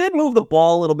 So they did move the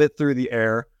ball a little bit through the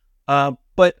air.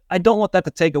 But I don't want that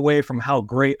to take away from how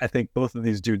great I think both of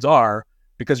these dudes are,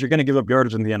 because you're going to give up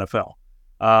yardage in the NFL.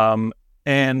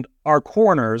 And our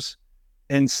corners,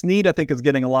 and Sneed, I think, is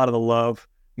getting a lot of the love.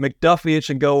 McDuffie, it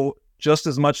should go just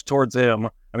as much towards him.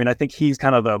 I mean, I think he's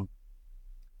kind of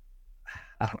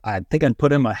I think I'd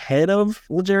put him ahead of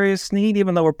L'Jarius Sneed,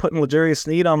 even though we're putting L'Jarius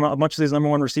Sneed on a bunch of these number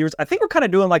 1 receivers. I think we're kind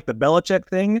of doing like the Belichick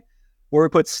thing, where we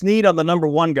put Sneed on the number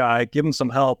 1 guy, give him some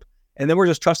help, and then we're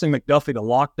just trusting McDuffie to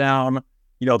lock down,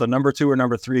 the number 2 or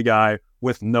number 3 guy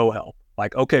with no help.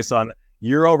 Like, okay, son,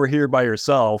 you're over here by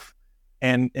yourself,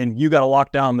 and you got to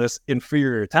lock down this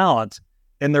inferior talent,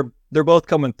 and they're both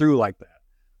coming through like that.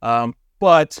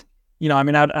 But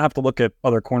I'd have to look at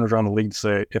other corners around the league to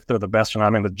say if they're the best or not. I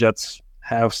mean, the Jets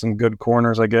have some good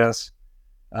corners, I guess,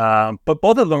 but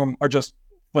both of them are just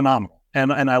phenomenal,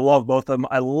 and I love both of them.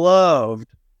 I loved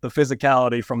the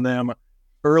physicality from them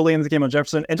early in the game on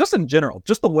Jefferson, and just in general,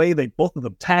 just the way both of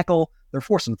them tackle. They're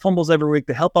forcing fumbles every week.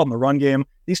 They help out in the run game.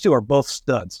 These two are both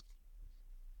studs.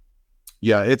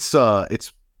 Yeah, it's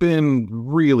been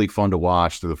really fun to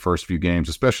watch through the first few games,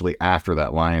 especially after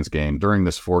that Lions game. During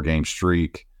this 4-game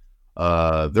streak,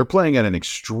 they're playing at an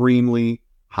extremely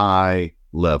high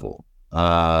level.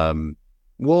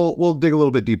 We'll dig a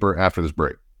little bit deeper after this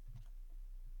break.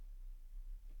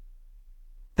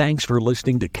 Thanks for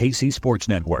listening to KC Sports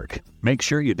Network. Make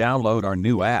sure you download our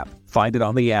new app. Find it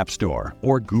on the App Store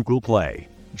or Google Play.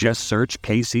 Just search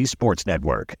KC Sports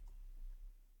Network.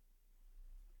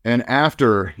 And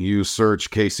after you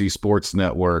search KC Sports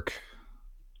Network,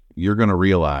 you're going to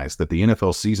realize that the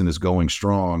NFL season is going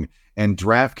strong, and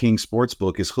DraftKings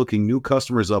Sportsbook is hooking new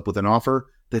customers up with an offer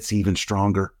that's even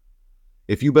stronger.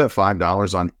 If you bet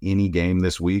 $5 on any game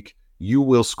this week, you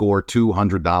will score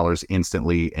 $200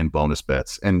 instantly in bonus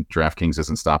bets, and DraftKings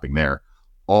isn't stopping there.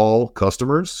 All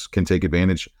customers can take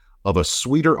advantage of a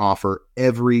sweeter offer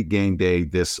every game day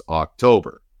this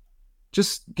October.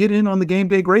 Just get in on the game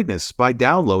day greatness by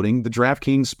downloading the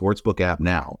DraftKings Sportsbook app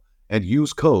now and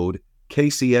use code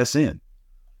KCSN.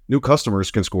 New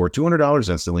customers can score $200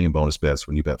 instantly in bonus bets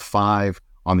when you bet $5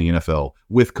 on the NFL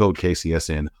with code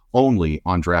KCSN only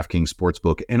on DraftKings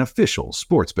Sportsbook, an official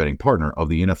sports betting partner of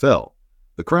the NFL.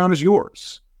 The crown is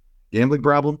yours. Gambling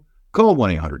problem? Call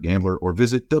 1-800-GAMBLER or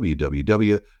visit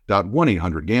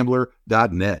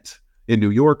www.1800gambler.net. In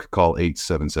New York, call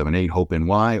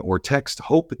 8778-HOPE-NY or text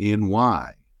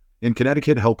HOPE-NY. In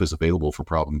Connecticut, help is available for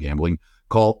problem gambling.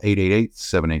 Call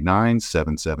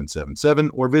 888-789-7777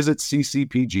 or visit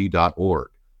ccpg.org.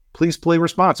 Please play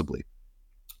responsibly.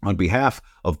 On behalf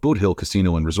of Boot Hill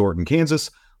Casino and Resort in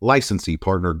Kansas, licensee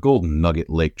partner Golden Nugget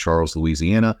Lake Charles,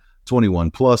 Louisiana,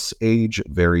 21 plus, age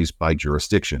varies by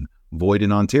jurisdiction. Void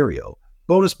in Ontario.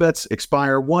 Bonus bets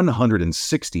expire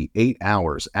 168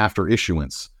 hours after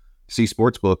issuance. See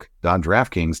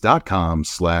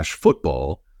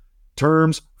sportsbook.draftkings.com/football.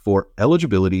 Terms for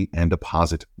eligibility and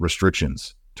deposit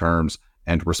restrictions. Terms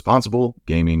and responsible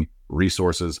gaming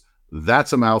resources.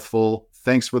 That's a mouthful.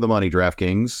 Thanks for the money,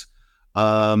 DraftKings.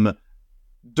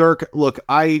 Dirk, look,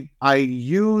 I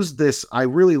used this. I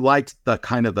really liked the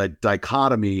kind of the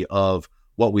dichotomy of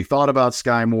what we thought about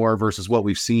Sky Moore versus what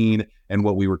we've seen, and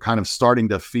what we were kind of starting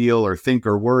to feel or think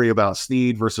or worry about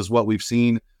Snead versus what we've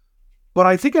seen. But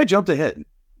I think I jumped ahead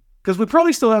because we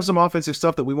probably still have some offensive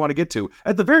stuff that we want to get to.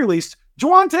 At the very least,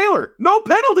 Juwan Taylor, no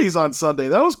penalties on Sunday.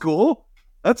 That was cool.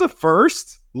 That's a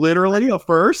first, literally a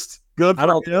first. Good for him.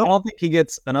 I don't think he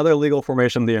gets another illegal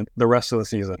formation the rest of the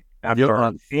season.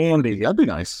 After Andy, that'd be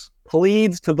nice,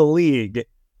 pleads to the league.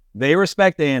 They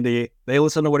respect Andy. They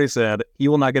listen to what he said. He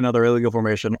will not get another illegal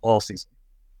formation all season.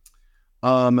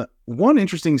 One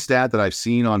interesting stat that I've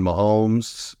seen on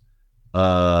Mahomes,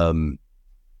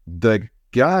 the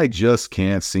guy just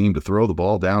can't seem to throw the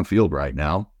ball downfield right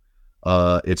now.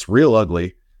 It's real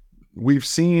ugly. We've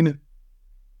seen,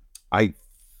 I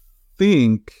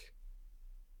think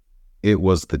it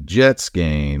was the Jets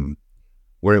game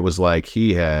where it was like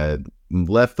he had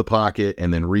left the pocket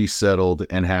and then resettled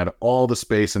and had all the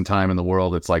space and time in the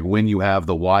world. It's like when you have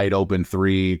the wide open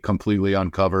three completely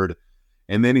uncovered,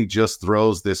 and then he just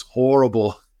throws this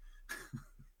horrible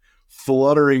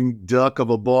fluttering duck of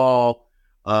a ball,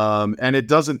 and it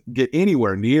doesn't get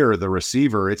anywhere near the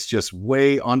receiver. It's just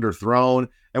way underthrown.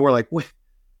 And we're like, wait.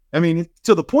 I mean,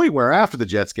 to the point where after the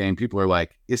Jets game, people are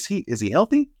like, is he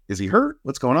healthy? Is he hurt?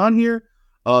 What's going on here?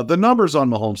 The numbers on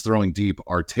Mahomes throwing deep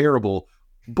are terrible,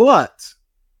 but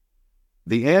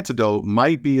the antidote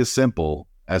might be as simple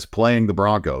as playing the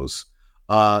Broncos.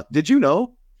 Did you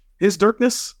know his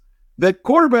Dirkness? That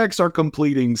quarterbacks are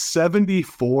completing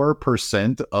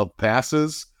 74% of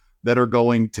passes that are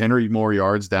going 10 or more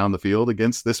yards down the field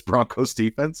against this Broncos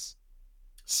defense.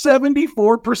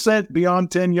 74% beyond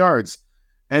 10 yards.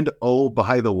 And oh,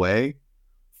 by the way,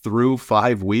 through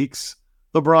 5 weeks,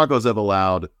 the Broncos have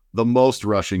allowed the most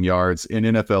rushing yards in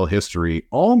NFL history,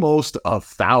 almost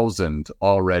 1,000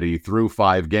 already through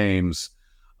 5 games.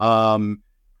 I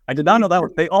did not know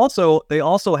that. They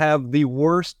also have the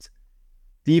worst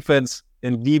defense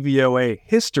in DVOA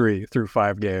history through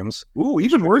 5 games. Ooh,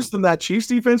 even worse than that Chiefs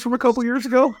defense from a couple years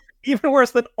ago? Even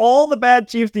worse than all the bad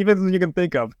Chiefs defenses you can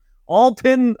think of. All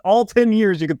 10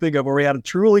 years you can think of where we had a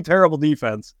truly terrible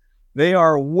defense. They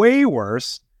are way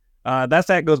worse. That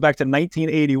stat goes back to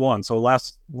 1981. So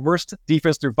last worst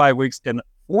defense through 5 weeks in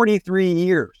 43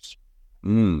 years.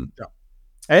 And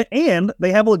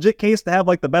they have a legit case to have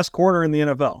like the best corner in the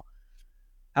NFL.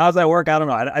 How does that work? I don't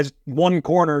know. I just, one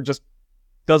corner just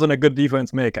doesn't a good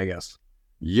defense make, I guess.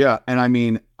 Yeah, and I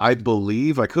mean, I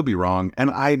believe, I could be wrong, and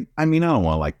I mean, I don't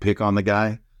want to like pick on the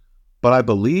guy, but I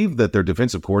believe that their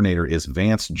defensive coordinator is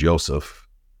Vance Joseph,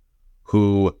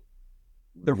 who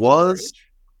he was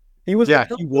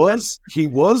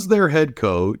their head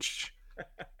coach.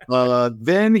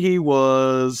 Then he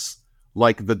was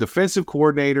like the defensive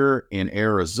coordinator in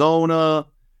Arizona,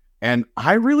 and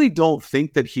I really don't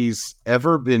think that he's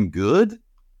ever been good,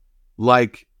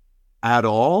 like at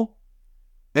all.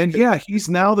 And yeah, he's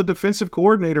now the defensive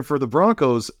coordinator for the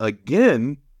Broncos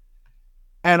again.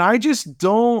 And I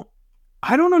don't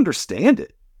understand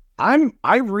it.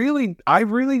 I really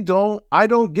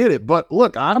don't get it. But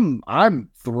look, I'm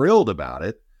thrilled about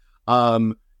it.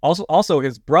 Also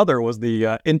his brother was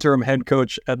the interim head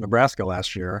coach at Nebraska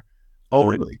last year. Oh,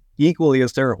 really? Equally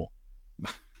as terrible.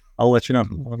 I'll let you know.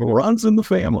 Runs in the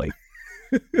family.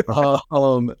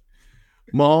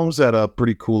 Mahomes had a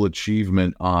pretty cool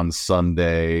achievement on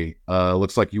Sunday.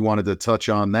 Looks like you wanted to touch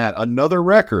on that. Another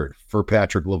record for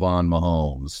Patrick LeVon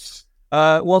Mahomes.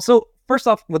 Well, so first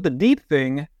off, with the deep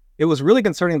thing, it was really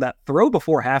concerning that throw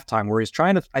before halftime where he's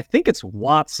trying to, I think it's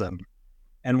Watson.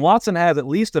 And Watson has at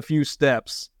least a few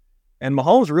steps. And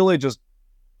Mahomes really just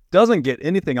doesn't get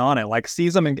anything on it. Like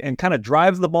sees him and kind of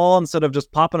drives the ball instead of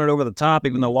just popping it over the top,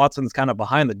 even though Watson's kind of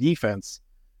behind the defense.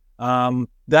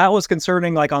 That was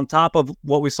concerning, like on top of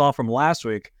what we saw from last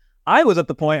week. I was at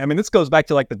the point, I mean, this goes back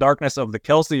to like the darkness of the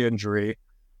Kelce injury.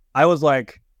 I was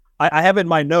like, I have in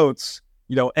my notes,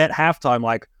 at halftime,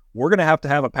 like, we're going to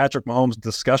have a Patrick Mahomes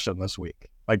discussion this week.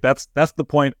 Like that's the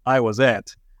point I was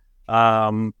at.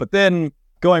 But then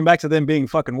going back to them being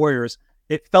fucking Warriors,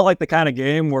 it felt like the kind of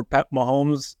game where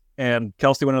Mahomes and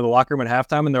Kelce went into the locker room at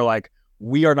halftime and they're like,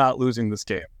 we are not losing this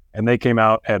game. And they came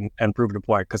out and proved a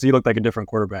point because he looked like a different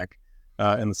quarterback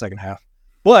in the second half.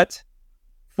 But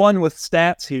fun with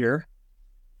stats here.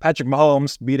 Patrick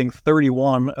Mahomes beating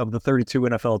 31 of the 32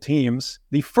 NFL teams.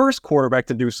 The first quarterback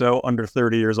to do so under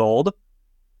 30 years old.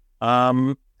 How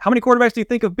many quarterbacks do you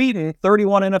think have beaten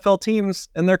 31 NFL teams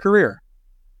in their career?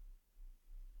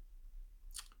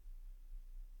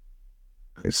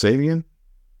 Say it again.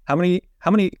 How many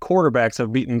quarterbacks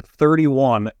have beaten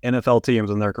 31 NFL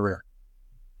teams in their career?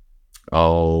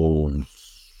 Oh,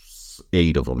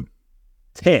 8 of them.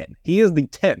 10. He is the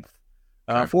 10th.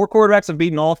 4 quarterbacks have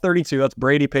beaten all 32. That's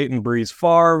Brady, Peyton, Breeze,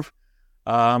 Favre.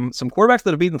 Some quarterbacks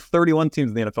that have beaten 31 teams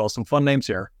in the NFL. Some fun names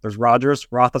here. There's Rodgers,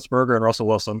 Roethlisberger, and Russell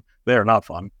Wilson. They are not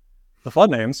fun. The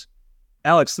fun names,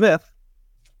 Alex Smith,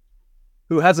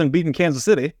 who hasn't beaten Kansas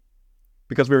City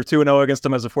because we were 2-0 against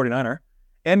him as a 49er,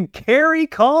 and Kerry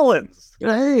Collins.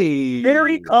 Hey!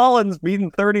 Kerry Collins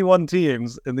beaten 31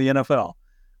 teams in the NFL.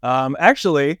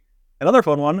 Actually, another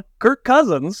fun one, Kirk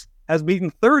Cousins has beaten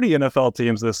 30 NFL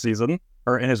teams this season,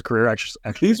 or in his career, actually.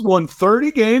 He's won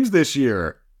 30 games this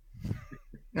year.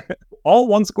 All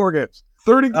one-score games.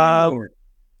 30 games.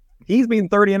 He's beaten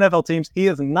 30 NFL teams. He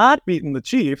has not beaten the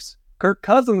Chiefs. Kirk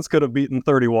Cousins could have beaten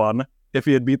 31 if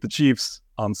he had beat the Chiefs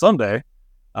on Sunday,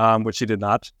 which he did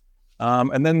not.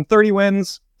 And then 30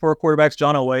 wins for quarterbacks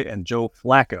John Elway and Joe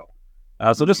Flacco.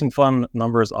 So just some fun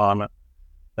numbers on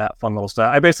that fun little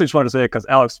stat. I basically just wanted to say it because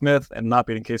Alex Smith and not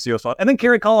beating KC was fun. And then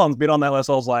Kerry Collins beat on that list.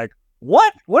 I was like,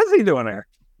 what? What is he doing there?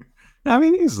 I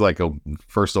mean, he's like a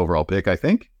first overall pick, I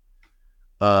think.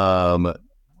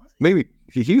 Maybe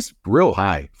he's real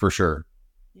high for sure.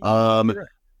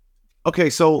 Okay,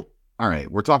 so all right,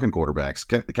 we're talking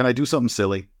quarterbacks. Can I do something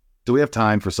silly? Do we have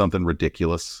time for something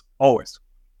ridiculous? Always.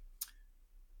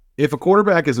 If a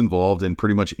quarterback is involved in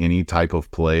pretty much any type of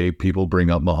play, people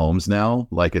bring up Mahomes now.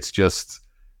 Like it's just,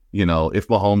 if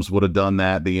Mahomes would have done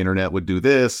that, the internet would do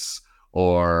this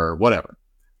or whatever.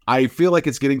 I feel like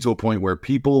it's getting to a point where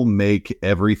people make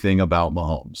everything about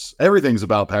Mahomes. Everything's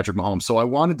about Patrick Mahomes. So I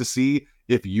wanted to see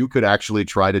if you could actually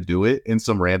try to do it in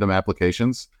some random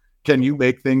applications. Can you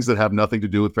make things that have nothing to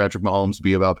do with Patrick Mahomes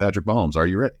be about Patrick Mahomes? Are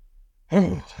you ready?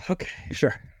 Oh, okay,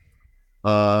 sure.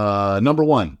 Number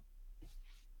 1,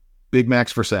 Big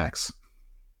Macs for sacks.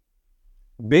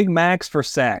 Big Macs for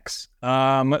sacks.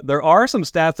 There are some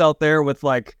stats out there with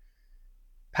like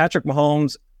Patrick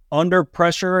Mahomes under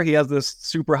pressure. He has this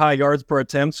super high yards per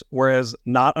attempt, whereas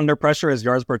not under pressure, his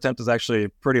yards per attempt is actually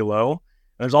pretty low. And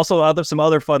there's also some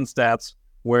other fun stats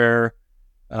where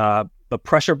the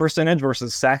pressure percentage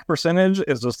versus sack percentage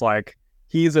is just like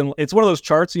it's one of those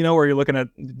charts, where you're looking at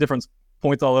different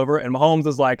points all over. And Mahomes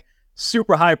is like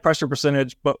super high pressure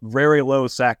percentage, but very low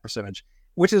sack percentage,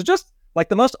 which is just like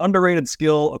the most underrated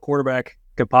skill a quarterback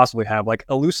could possibly have, like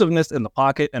elusiveness in the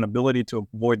pocket and ability to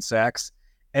avoid sacks.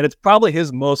 And it's probably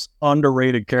his most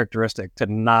underrated characteristic to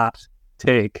not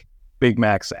take big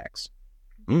max sacks.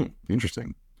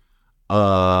 Interesting.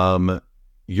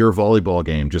 Your volleyball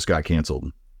game just got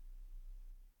canceled.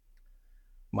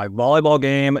 My volleyball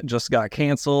game just got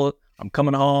canceled. I'm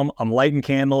coming home. I'm lighting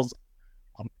candles.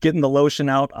 I'm getting the lotion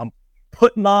out. I'm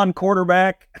putting on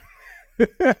quarterback.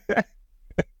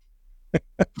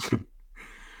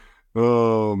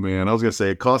 Oh, man. I was going to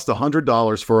say it cost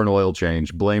 $100 for an oil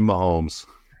change. Blame Mahomes.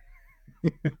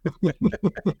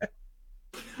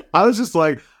 I just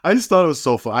thought it was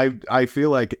so fun. I feel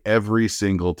like every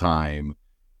single time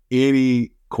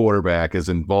any quarterback is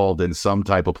involved in some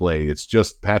type of play, it's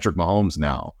just Patrick Mahomes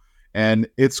now. And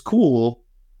it's cool.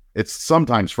 It's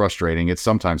sometimes frustrating. It's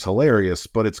sometimes hilarious,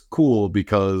 but it's cool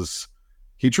because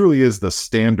he truly is the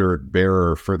standard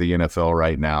bearer for the NFL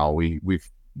right now. We've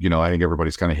I think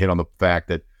everybody's kind of hit on the fact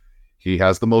that he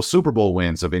has the most Super Bowl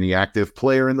wins of any active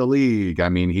player in the league. I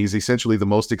mean, he's essentially the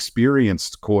most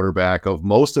experienced quarterback of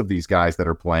most of these guys that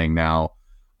are playing now.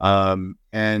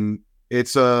 And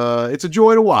it's a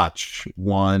joy to watch.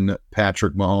 One,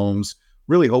 Patrick Mahomes,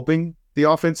 really hoping the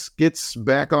offense gets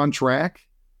back on track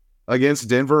against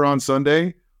Denver on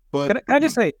Sunday. But can I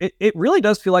just say, it really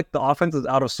does feel like the offense is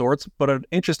out of sorts, but an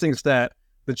interesting stat,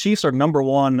 the Chiefs are number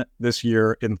one this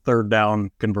year in third down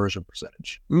conversion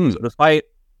percentage. So despite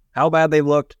how bad they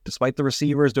looked, despite the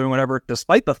receivers doing whatever,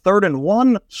 despite the 3rd and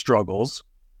 1 struggles,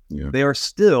 they are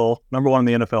still number one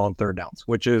in the NFL in third downs,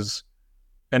 which is,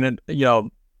 one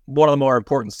of the more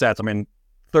important stats. I mean,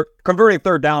 converting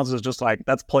third downs is just like,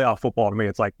 that's playoff football to me.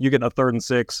 It's like you get a 3rd and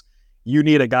 6, you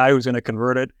need a guy who's going to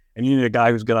convert it, and you need a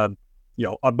guy who's going to,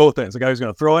 on both ends, a guy who's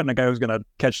going to throw it and a guy who's going to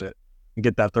catch it and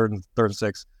get that third and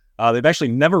 6. They've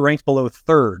actually never ranked below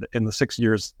 3rd in the 6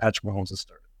 years Patrick Mahomes has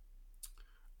started.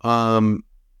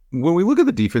 When we look at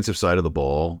the defensive side of the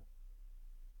ball,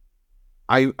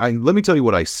 I let me tell you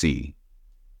what I see.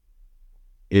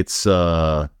 It's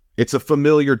a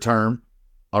familiar term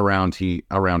around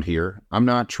here. I'm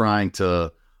not trying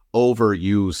to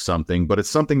overuse something, but it's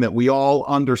something that we all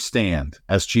understand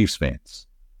as Chiefs fans.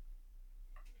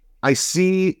 I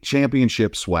see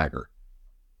championship swagger.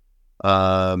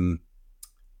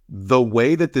 The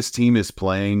way that this team is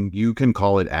playing, you can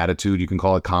call it attitude, you can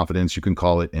call it confidence, you can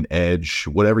call it an edge,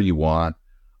 whatever you want.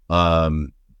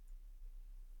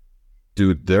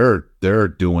 Dude, they're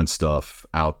doing stuff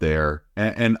out there.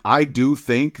 And I do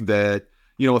think that,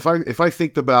 if I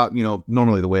think about,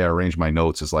 normally the way I arrange my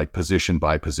notes is like position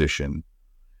by position.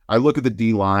 I look at the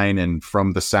D-line, and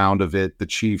from the sound of it, the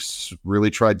Chiefs really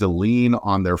tried to lean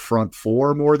on their front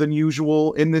four more than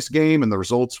usual in this game, and the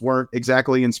results weren't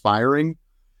exactly inspiring.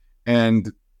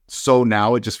 And so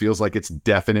now it just feels like it's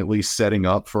definitely setting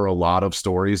up for a lot of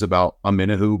stories about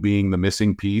Amenahu being the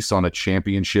missing piece on a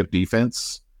championship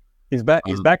defense. He's back.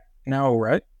 He's back now,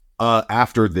 right?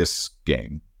 After this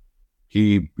game,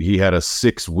 he had a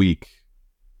 6-week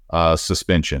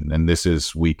suspension, and this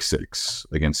is week 6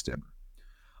 against Denver.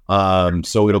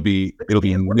 So it'll be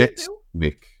next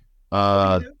week.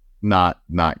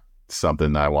 Not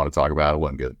something I want to talk about. It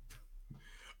wasn't good.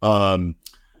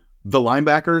 The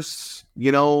linebackers,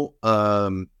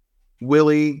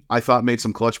 Willie, I thought made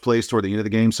some clutch plays toward the end of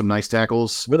the game, some nice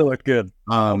tackles. Really looked good.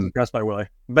 I was impressed by Willie.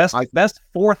 Best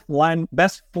fourth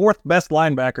best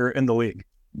linebacker in the league.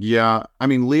 Yeah, I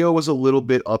mean, Leo was a little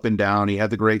bit up and down. He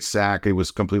had the great sack. He was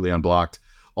completely unblocked.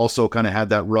 Also kind of had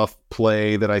that rough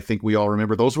play that I think we all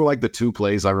remember. Those were like the 2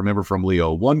 plays I remember from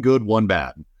Leo. One good, one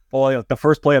bad. Well, yeah, the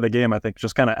first play of the game, I think,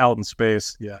 just kind of out in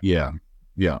space. Yeah.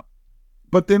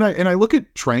 But then I look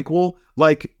at Tranquil,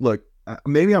 like, look,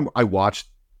 maybe I watched,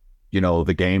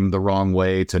 the game the wrong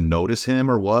way to notice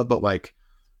him or what, but like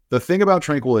the thing about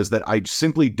Tranquil is that I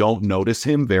simply don't notice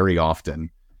him very often.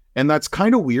 And that's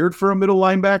kind of weird for a middle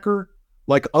linebacker.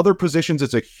 Like other positions,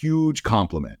 it's a huge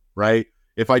compliment, right?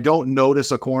 If I don't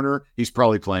notice a corner, he's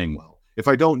probably playing well. If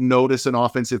I don't notice an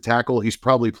offensive tackle, he's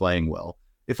probably playing well.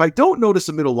 If I don't notice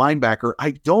a middle linebacker,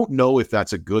 I don't know if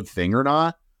that's a good thing or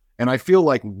not. And I feel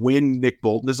like when Nick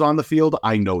Bolton is on the field,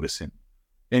 I notice him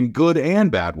in good and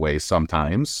bad ways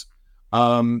sometimes.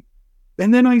 And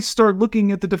then I start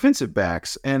looking at the defensive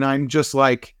backs, and I'm just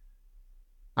like,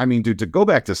 I mean, dude, to go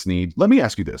back to Snead, let me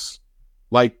ask you this.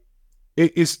 Like, do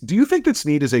you think that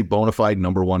Snead is a bona fide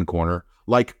number 1 corner?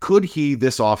 Like, could he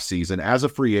this offseason as a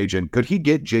free agent, could he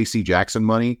get J.C. Jackson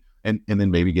money and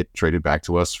then maybe get traded back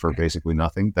to us for basically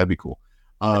nothing? That'd be cool.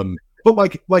 But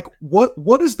like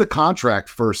what is the contract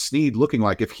for Snead looking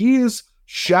like? If he is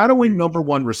shadowing number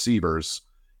one receivers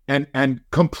and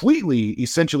completely,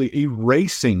 essentially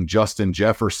erasing Justin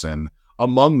Jefferson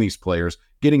among these players,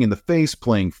 getting in the face,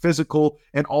 playing physical.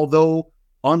 And although,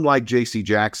 unlike J.C.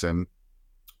 Jackson,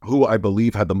 who I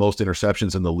believe had the most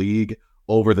interceptions in the league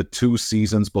over the 2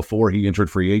 seasons before he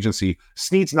entered free agency,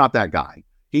 Snead's not that guy.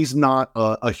 He's not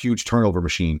a huge turnover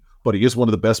machine, but he is one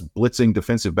of the best blitzing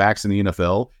defensive backs in the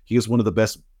NFL. He is one of the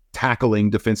best tackling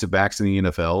defensive backs in the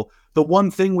NFL. The one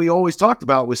thing we always talked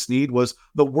about with Snead was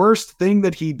the worst thing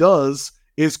that he does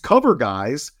is cover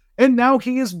guys, and now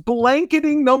he is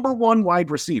blanketing number one wide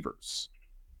receivers.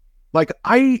 Like,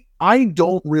 I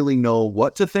don't really know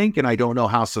what to think, and I don't know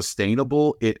how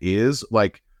sustainable it is.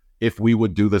 Like, if we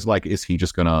would do this, like, is he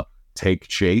just going to take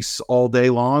Chase all day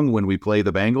long when we play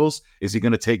the Bengals? Is he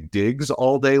going to take Diggs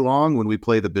all day long when we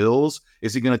play the Bills?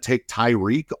 Is he going to take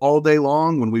Tyreek all day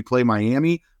long when we play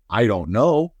Miami? I don't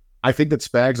know. I think that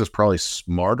Spags is probably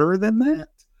smarter than that,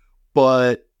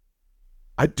 but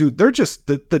they're just,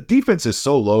 the defense is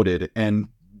so loaded, and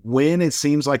when it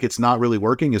seems like it's not really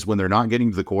working is when they're not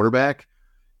getting to the quarterback.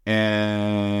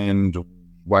 And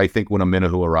I think when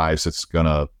Amenahu arrives, it's going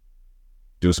to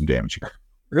do some damage here.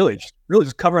 Really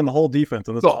just covering the whole defense.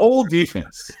 Whole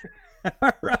defense.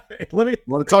 All right. Want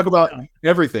to talk about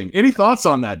everything. Any thoughts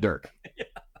on that, Dirk? Yeah.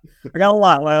 I got a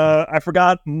lot. I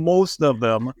forgot most of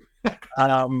them.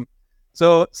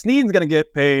 So Snead's going to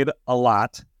get paid a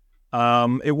lot.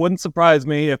 It wouldn't surprise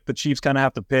me if the Chiefs kind of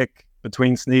have to pick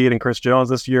between Snead and Chris Jones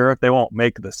this year. They won't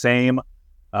make the same.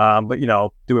 But,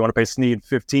 do we want to pay Snead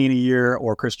 $15 a year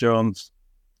or Chris Jones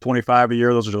 $25 a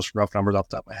year? Those are just rough numbers off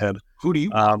the top of my head. Who do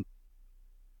you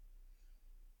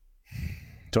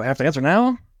do I have to answer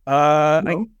now?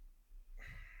 No.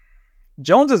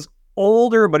 Jones is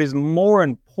older, but he's more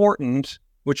important,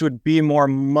 which would be more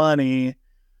money.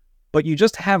 But you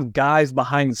just have guys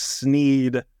behind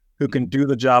Snead who can do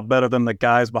the job better than the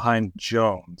guys behind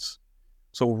Jones.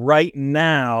 So right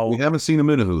now, we haven't seen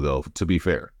Amenahu, though, to be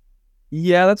fair.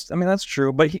 Yeah, that's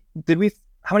true. But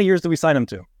how many years did we sign him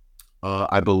to?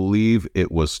 I believe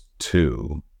it was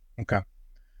 2. Okay.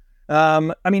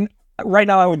 Right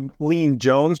now I would lean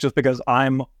Jones just because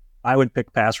I would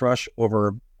pick pass rush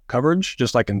over coverage,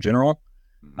 just like in general.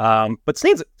 But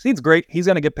Snead's great. He's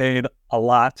going to get paid a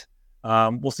lot.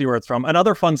 We'll see where it's from.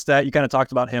 Another fun stat, you kind of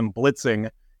talked about him blitzing.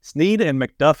 Snead and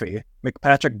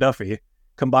McPatrick Duffy,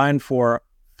 combined for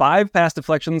 5 pass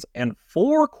deflections and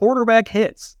 4 quarterback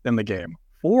hits in the game.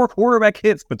 4 quarterback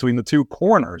hits between the 2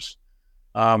 corners.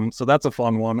 So that's a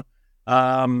fun one.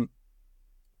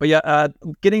 But yeah,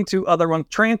 getting to other ones,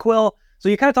 Tranquil. So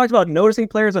you kind of talked about noticing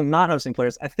players and not noticing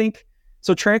players. I think,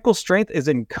 so Tranquil's strength is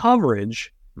in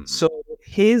coverage. Mm-hmm. So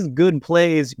his good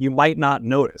plays, you might not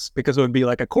notice because it would be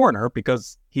like a corner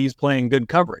because he's playing good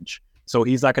coverage. So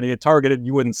he's not going to get targeted.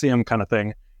 You wouldn't see him kind of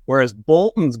thing. Whereas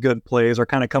Bolton's good plays are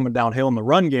kind of coming downhill in the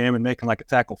run game and making like a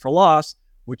tackle for loss,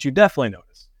 which you definitely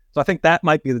notice. So I think that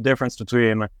might be the difference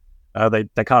between the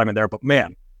dichotomy there. But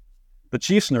man, the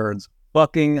Chiefs nerds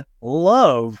fucking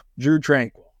love Drew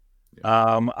Tranquil.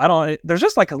 There's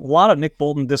just like a lot of Nick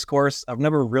Bolton discourse. I've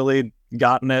never really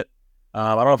gotten it.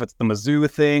 I don't know if it's the Mizzou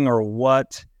thing or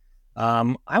what.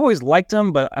 I always liked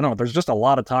him, but I don't know. There's just a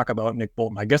lot of talk about Nick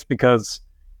Bolton. I guess because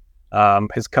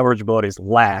his coverage abilities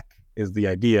lack is the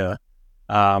idea.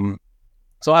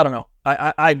 So I don't know.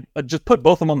 I just put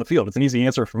both of them on the field. It's an easy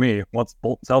answer for me. Once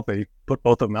Bolton's healthy, put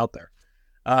both of them out there.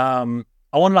 I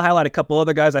wanted to highlight a couple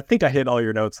other guys. I think I hit all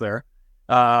your notes there.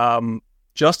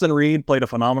 Justin Reed played a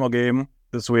phenomenal game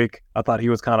this week. I thought he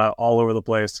was kind of all over the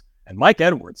place. And Mike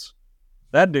Edwards,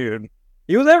 that dude,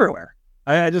 he was everywhere.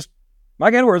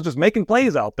 Mike Edwards just making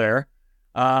plays out there.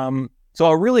 So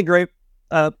a really great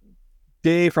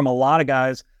day from a lot of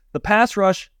guys. The pass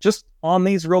rush, just on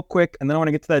these real quick, and then I want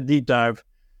to get to that deep dive.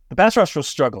 The pass rush was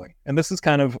struggling. And this is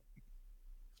kind of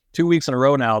 2 weeks in a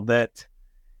row now that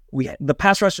the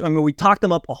pass rush, we talked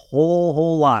them up a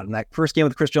whole lot. And that first game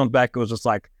with Chris Jones back, it was just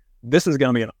like, this is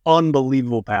going to be an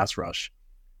unbelievable pass rush.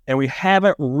 And we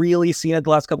haven't really seen it the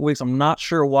last couple weeks. I'm not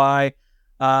sure why.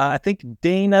 I think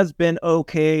Dana's been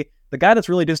okay. The guy that's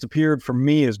really disappeared for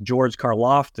me is George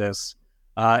Karlaftis,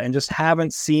 and just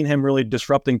haven't seen him really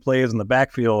disrupting plays in the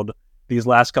backfield these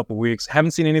last couple weeks.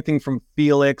 Haven't seen anything from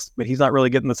Felix, but he's not really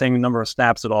getting the same number of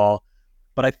snaps at all.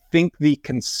 But I think the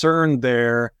concern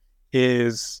there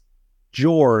is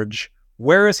George.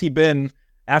 Where has he been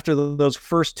after those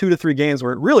first 2 to 3 games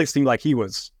where it really seemed like he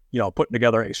was, putting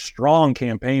together a strong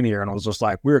campaign here? And I was just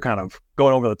like, we were kind of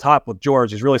going over the top with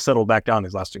George. He's really settled back down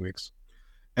these last 2 weeks.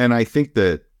 And I think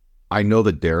that I know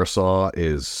that Darisaw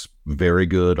is very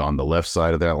good on the left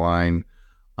side of that line.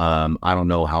 I don't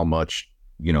know how much,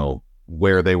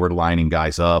 where they were lining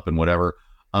guys up and whatever.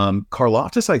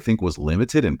 Karlaftis, I think, was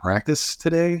limited in practice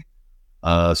today.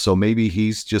 So maybe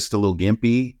he's just a little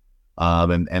gimpy.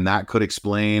 And that could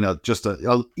explain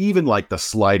even like the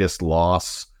slightest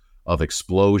loss of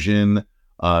explosion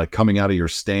coming out of your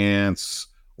stance,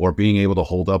 or being able to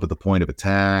hold up at the point of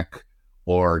attack,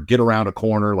 or get around a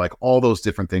corner. Like, all those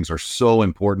different things are so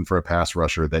important for a pass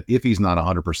rusher that if he's not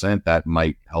 100%, that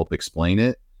might help explain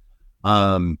it.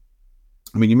 I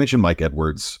mean, you mentioned Mike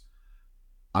Edwards.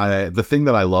 The thing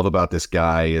that I love about this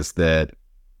guy is that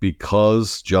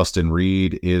because Justin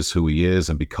Reed is who he is,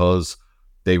 and because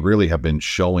they really have been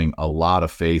showing a lot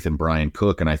of faith in Brian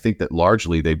Cook, and I think that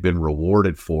largely they've been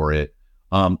rewarded for it,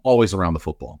 always around the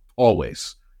football.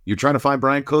 Always. You're trying to find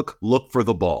Brian Cook, look for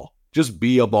the ball. Just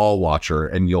be a ball watcher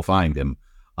and you'll find him.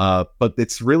 But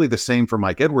it's really the same for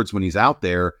Mike Edwards when he's out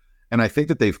there, and I think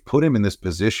that they've put him in this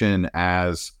position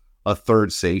as a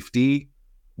third safety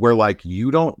where, like,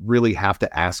 you don't really have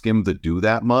to ask him to do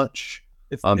that much.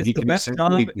 He can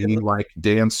essentially be like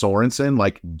Dan Sorensen,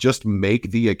 like, just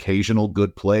make the occasional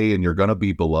good play and you're going to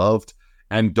be beloved,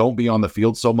 and don't be on the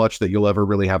field so much that you'll ever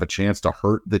really have a chance to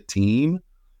hurt the team.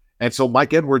 And so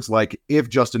Mike Edwards, like, if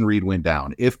Justin Reed went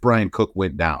down, if Brian Cook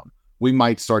went down, we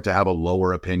might start to have a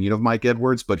lower opinion of Mike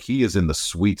Edwards, but he is in the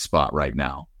sweet spot right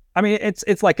now. I mean,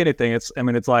 it's like anything. It's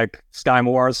like Sky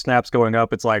Moore's snaps going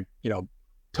up. It's like,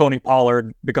 Tony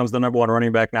Pollard becomes the number one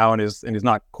running back now, and he's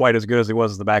not quite as good as he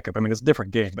was as the backup. I mean, it's a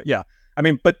different game, but yeah. I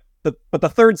mean, but the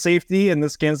third safety in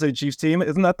this Kansas City Chiefs team,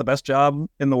 isn't that the best job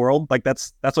in the world? Like,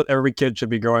 that's what every kid should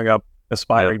be growing up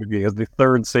aspiring to be, as the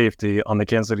third safety on the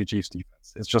Kansas City Chiefs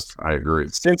defense. It's just, I agree.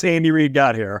 Since Andy Reid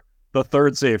got here, the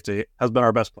third safety has been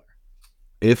our best player.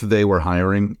 If they were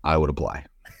hiring, I would apply.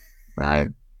 I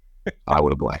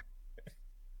would apply.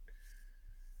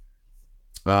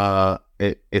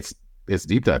 It's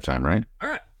deep dive time, right? All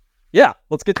right. Yeah,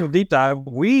 let's get to a deep dive.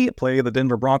 We play the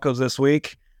Denver Broncos this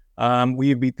week.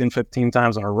 We've beat them 15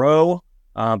 times in a row.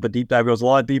 The deep dive goes a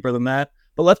lot deeper than that.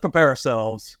 But let's prepare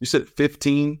ourselves. You said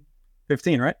 15?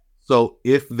 15, right? So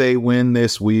if they win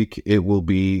this week, it will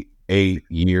be 8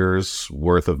 years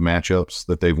worth of matchups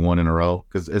that they've won in a row.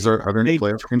 Because are there any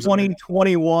playoff games?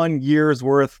 21 years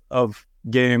worth of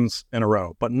games in a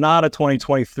row, but not a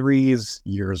 2023's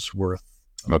years worth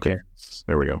of games.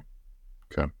 There we go.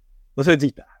 Okay. Let's do a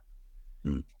deep dive.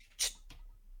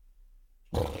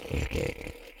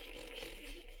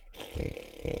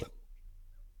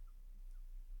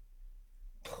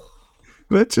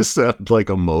 That just sounds like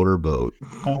a motorboat.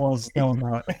 That was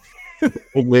not.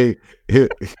 Wait.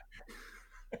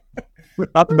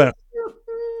 Not the best.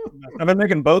 I've been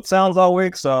making boat sounds all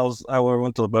week, so I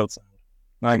went to the boat sound.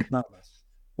 Not the best.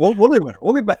 We'll be better.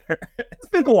 We'll be better. It's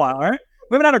been a while, all right?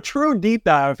 We haven't had a true deep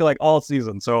dive, I feel like, all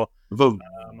season. So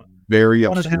very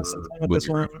upset with this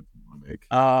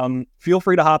one. Feel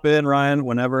free to hop in, Ryan,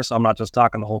 whenever, so I'm not just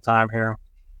talking the whole time here.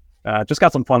 Just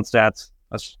got some fun stats.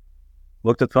 Let's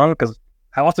looked at fun, because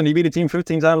how often do you beat a team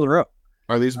 15 times in a row?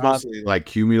 Are these mostly like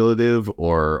cumulative,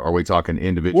 or are we talking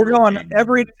individual? We're going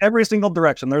every single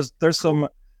direction. There's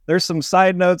some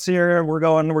side notes here. We're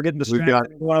getting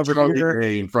distracted. We've got over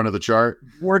in front of the chart.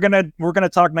 We're gonna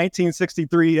talk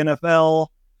 1963 NFL.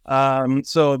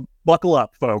 So buckle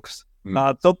up, folks.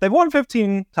 So they've won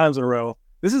 15 times in a row.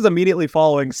 This is immediately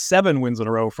following 7 wins in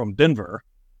a row from Denver,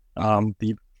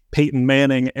 the Peyton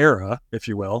Manning era, if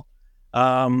you will.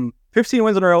 15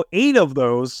 wins in a row. 8 of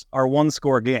those are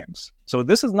one-score games. So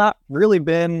this has not really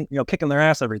been, kicking their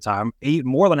ass every time.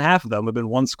 More than half of them have been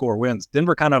one-score wins.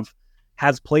 Denver kind of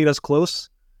has played us close,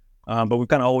 but we've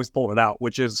kind of always pulled it out,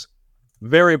 which is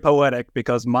very poetic,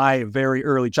 because my very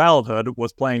early childhood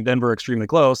was playing Denver extremely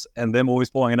close and them always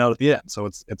pulling it out at the end. So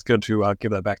it's good to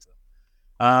give that back to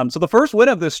them. So the first win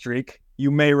of this streak, you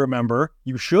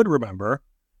should remember,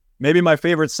 maybe my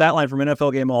favorite stat line from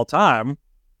NFL game all time,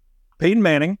 Peyton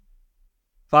Manning,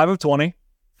 5 of 20,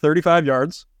 35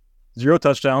 yards, 0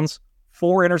 touchdowns,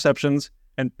 4 interceptions,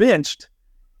 and benched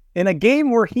in a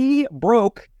game where he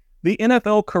broke the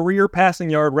NFL career passing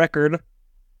yard record.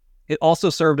 It also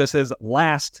served as his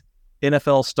last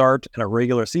NFL start in a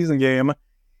regular season game.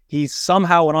 He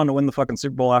somehow went on to win the fucking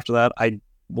Super Bowl after that. I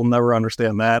will never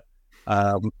understand that.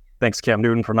 Thanks, Cam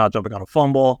Newton, for not jumping on a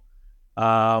fumble.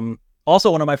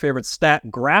 Also, one of my favorite stat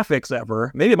graphics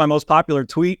ever, maybe my most popular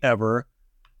tweet ever,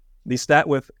 the stat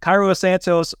with Cairo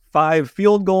Santos, 5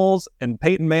 field goals, and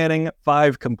Peyton Manning,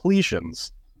 5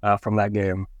 completions from that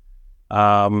game.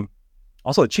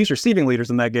 Also, the Chiefs receiving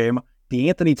leaders in that game,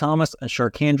 DeAnthony Thomas and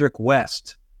Sharkandrick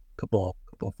West. Couple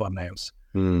of fun names.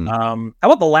 How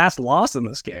about the last loss in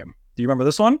this game? Do you remember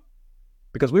this one?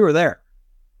 Because we were there.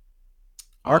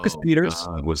 Marcus Peters.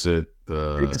 God. Was it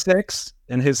Week 6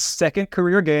 in his second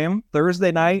career game,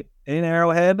 Thursday night in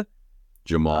Arrowhead.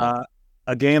 Jamal.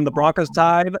 A game the Broncos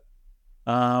tied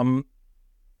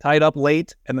up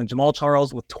late, and then Jamal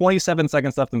Charles, with 27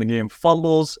 seconds left in the game,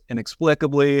 fumbles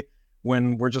inexplicably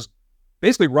when we're just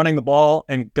basically running the ball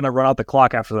and going to run out the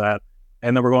clock after that,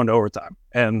 and then we're going to overtime.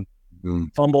 And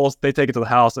fumbles, they take it to the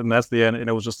house, and that's the end. And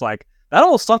it was just like, that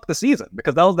almost sunk the season,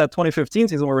 because that was that 2015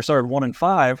 season where we started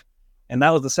 1-5, and that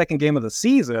was the second game of the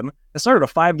season. It started a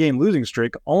 5-game losing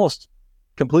streak, almost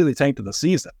completely tanked the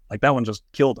season. Like, that one just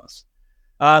killed us.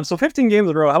 So 15 games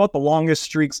in a row. How about the longest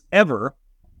streaks ever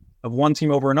of one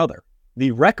team over another? The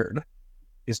record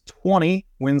is 20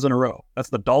 wins in a row. That's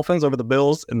the Dolphins over the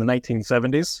Bills in the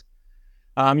 1970s.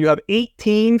 You have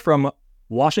 18 from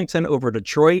Washington over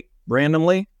Detroit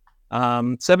randomly.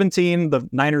 17, the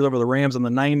Niners over the Rams in the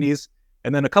 90s.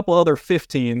 And then a couple other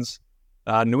 15s.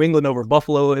 New England over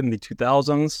Buffalo in the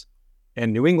 2000s.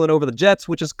 And New England over the Jets,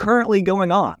 which is currently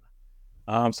going on.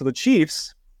 So the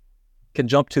Chiefs can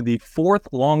jump to the 4th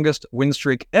longest win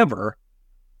streak ever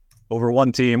over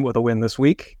one team with a win this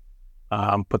week.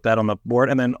 Put that on the board.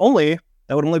 And then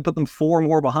that would only put them 4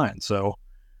 more behind. So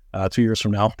 2 years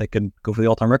from now, they could go for the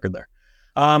all-time record there.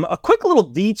 A quick little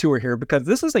detour here, because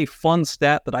this is a fun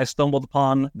stat that I stumbled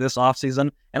upon this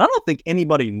offseason, and I don't think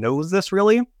anybody knows this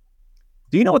really.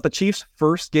 Do you know what the Chiefs'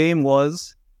 first game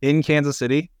was in Kansas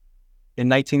City in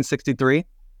 1963?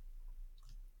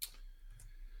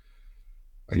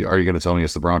 Are you going to tell me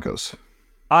it's the Broncos?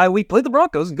 We played the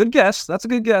Broncos. Good guess. That's a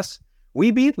good guess.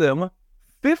 We beat them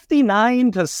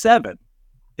 59-7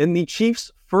 in the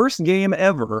Chiefs' first game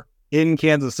ever in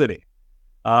Kansas City.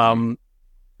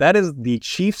 That is the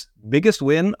Chiefs' biggest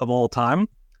win of all time.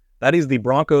 That is the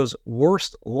Broncos'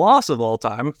 worst loss of all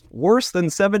time, worse than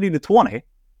 70-20.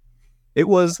 It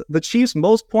was the Chiefs'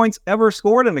 most points ever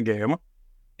scored in a game,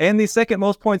 and the second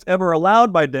most points ever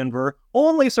allowed by Denver,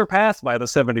 only surpassed by the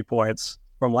 70 points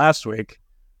from last week.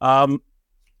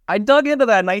 I dug into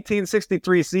that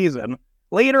 1963 season.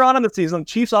 Later on in the season,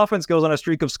 Chiefs offense goes on a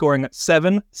streak of scoring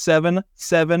 7, 7,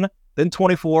 7, then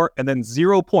 24, and then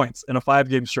 0 points in a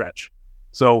 5-game stretch.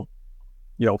 So,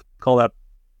 call that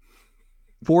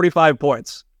 45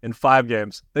 points in 5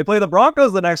 games. They play the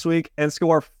Broncos the next week and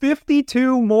score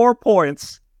 52 more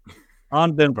points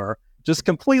on Denver. Just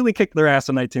completely kicked their ass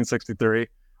in 1963.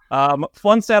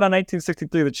 Fun stat on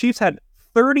 1963, the Chiefs had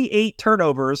 38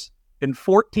 turnovers in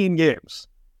 14 games.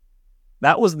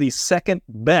 That was the second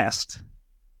best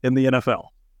in the NFL.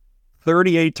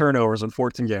 38 turnovers in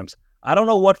 14 games. I don't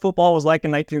know what football was like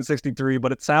in 1963,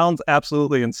 but it sounds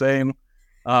absolutely insane.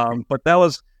 But that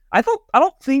was, I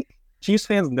don't think Chiefs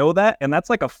fans know that, and that's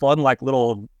like a fun, like,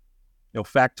 little,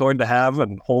 factoid to have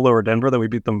and hold over Denver, that we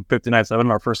beat them 59-7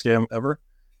 in our first game ever,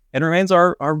 and remains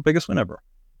our biggest win ever.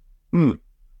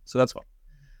 So that's fun.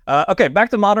 Okay,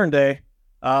 back to modern day.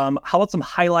 How about some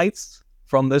highlights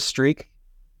from this streak?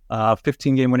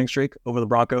 15-game winning streak over the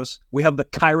Broncos. We have the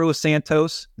Cairo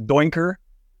Santos doinker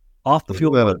off the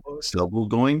field. Was that a double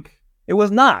doink? It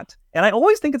was not. And I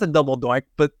always think it's a double doink,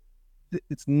 but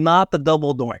it's not the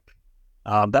double doink.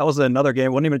 That was another game. It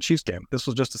wasn't even a Chiefs game. This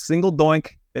was just a single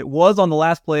doink. It was on the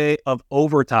last play of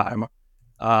overtime.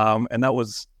 And that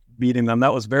was beating them.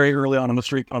 That was very early on in the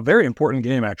streak. A very important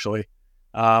game, actually.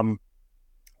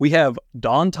 We have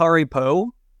Dontari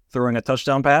Poe throwing a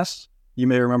touchdown pass. You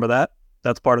may remember that.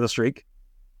 That's part of the streak.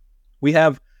 We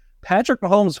have Patrick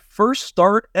Mahomes' first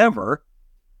start ever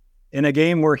in a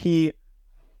game where he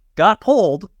got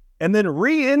pulled and then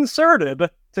reinserted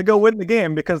to go win the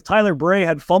game because Tyler Bray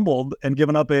had fumbled and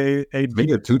given up a I think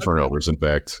he had 2 turnovers, in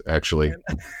fact, actually.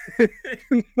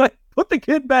 Put the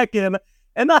kid back in,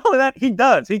 and not only that, he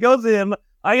does. He goes in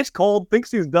ice cold, thinks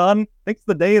he's done, thinks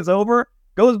the day is over,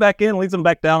 goes back in, leads him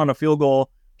back down on a field goal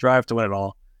drive to win it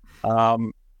all.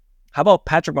 How about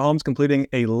Patrick Mahomes completing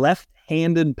a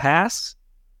left-handed pass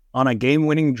on a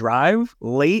game-winning drive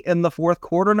late in the fourth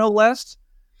quarter, no less?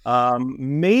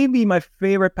 Maybe my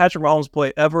favorite Patrick Mahomes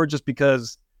play ever, just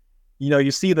because,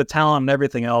 you see the talent and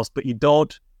everything else, but you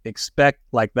don't expect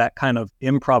like that kind of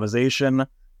improvisation,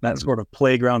 that sort of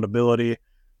playground ability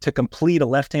to complete a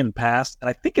left-handed pass. And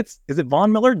I think is it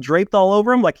Von Miller draped all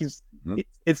over him? Like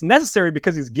it's necessary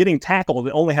because he's getting tackled.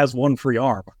 It only has one free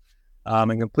arm,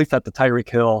 and completes that to Tyreek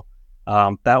Hill.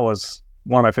 That was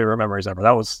one of my favorite memories ever.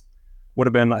 That would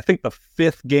have been, I think, the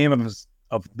 5th game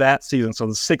of that season. So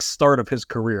the 6th start of his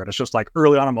career. And it's just like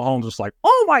early on in Mahomes, just like,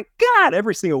 oh my God,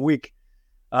 every single week.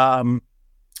 How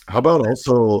about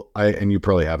also, and you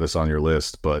probably have this on your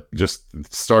list, but just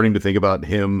starting to think about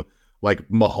him, like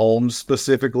Mahomes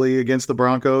specifically against the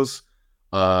Broncos,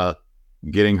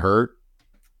 getting hurt.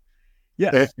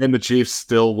 Yeah. And the Chiefs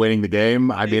still winning the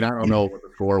game. I mean, I don't know what the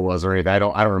score was or anything. I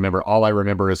don't remember. All I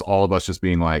remember is all of us just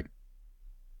being like,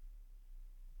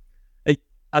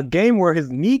 a game where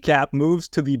his kneecap moves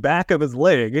to the back of his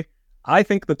leg. I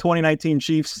think the 2019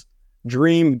 Chiefs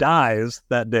dream dies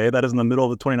that day. That is in the middle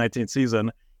of the 2019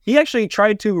 season. He actually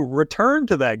tried to return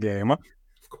to that game. Of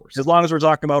course. As long as we're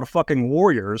talking about fucking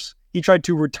Warriors, he tried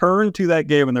to return to that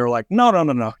game, and they were like,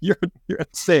 no, you're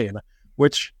insane.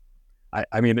 Which,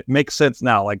 I mean, it makes sense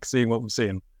now, like seeing what we've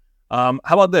seen. How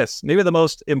about this? Maybe the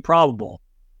most improbable.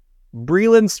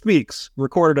 Breeland Speaks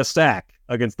recorded a sack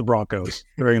against the Broncos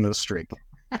during this streak.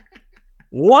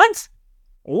 What?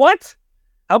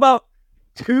 How about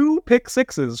 2 pick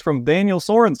sixes from Daniel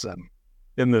Sorensen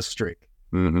in this streak?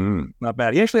 Not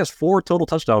bad. He actually has 4 total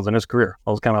touchdowns in his career.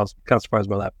 I was kind of surprised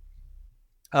by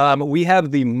that. We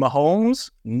have the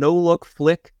Mahomes no-look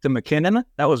flick to McKinnon.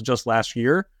 That was just last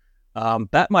year.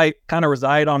 That might kind of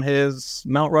reside on his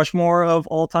Mount Rushmore of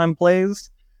all-time plays.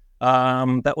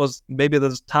 That was maybe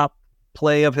the top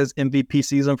play of his MVP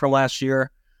season from last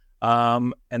year.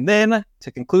 And then,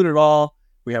 to conclude it all,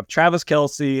 we have Travis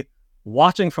Kelce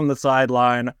watching from the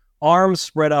sideline, arms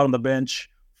spread out on the bench,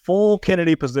 full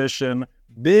Kennedy position,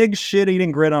 big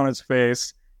shit-eating grin on his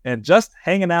face, and just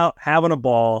hanging out, having a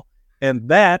ball. And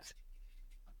that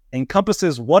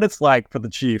encompasses what it's like for the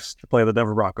Chiefs to play the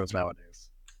Denver Broncos nowadays.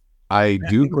 I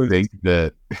think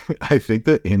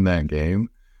that in that game,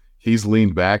 he's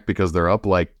leaned back because they're up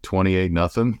like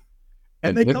 28-0.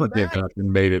 And they come back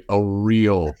and made it a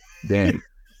real game.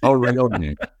 A real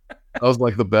game. That was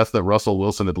like the best that Russell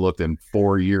Wilson had looked in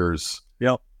 4 years.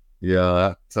 Yep.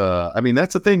 Yeah. I mean,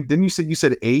 that's the thing. Didn't you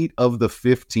said 8 of the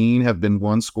 15 have been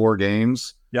 1-score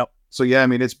games? Yep. So, yeah, I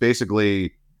mean, it's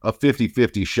basically a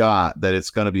 50-50 shot that it's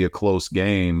going to be a close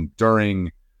game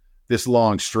during this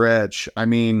long stretch. I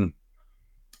mean,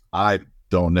 I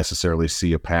don't necessarily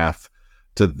see a path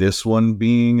to this one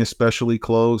being especially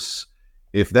close.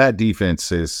 If that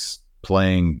defense is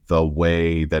playing the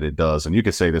way that it does, and you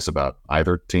could say this about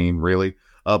either team, really,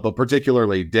 but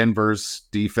particularly Denver's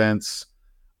defense,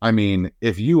 I mean,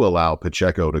 if you allow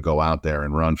Pacheco to go out there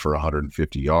and run for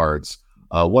 150 yards,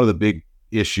 one of the big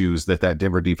issues that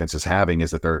Denver defense is having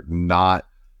is that they're not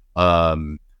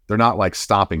like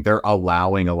stopping. They're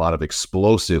allowing a lot of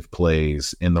explosive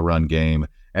plays in the run game,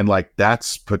 and like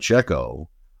that's Pacheco.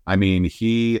 I mean,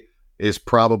 he is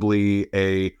probably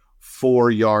a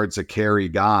 4 yards a carry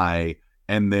guy,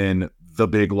 and then the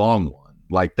big long one.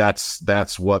 Like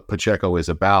that's what Pacheco is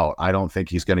about. I don't think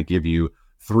he's going to give you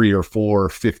 3 or 4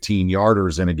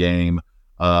 15-yarders in a game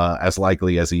as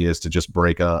likely as he is to just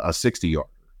break a 60-yarder.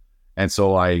 And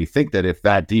so I think that if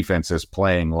that defense is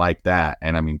playing like that,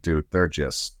 and I mean, dude, they're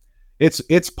just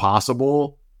it's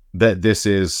possible that this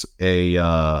is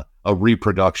a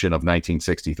reproduction of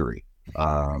 1963.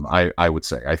 I would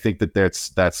say. I think that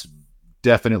that's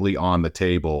definitely on the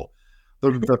table.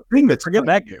 The thing that's forget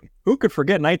that game. Who could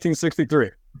forget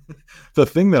 1963? The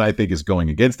thing that I think is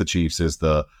going against the Chiefs is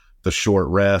the short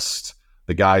rest,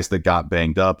 the guys that got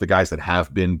banged up, the guys that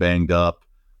have been banged up.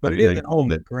 But it is at home,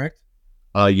 correct?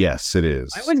 Yes, it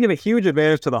is. I always give a huge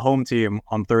advantage to the home team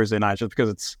on Thursday night just because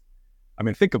it's, I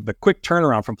mean, think of the quick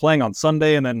turnaround from playing on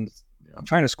Sunday and then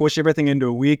trying to squish everything into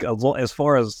a week as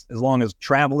long as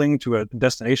traveling to a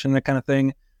destination, that kind of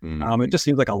thing. It just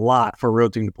seems like a lot for a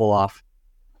road team to pull off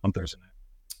on Thursday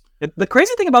night. The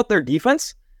crazy thing about their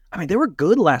defense, I mean, they were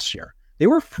good last year. They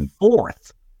were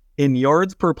 4th in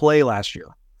yards per play last year.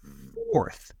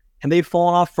 4th. And they've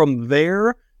fallen off from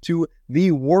there to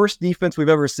the worst defense we've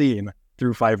ever seen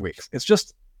through 5 weeks. It's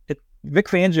just, Vic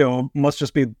Fangio must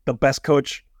just be the best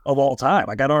coach of all time.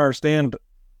 Like, I don't understand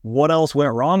what else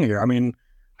went wrong here. I mean,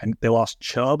 they lost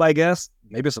Chubb, I guess.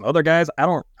 Maybe some other guys. I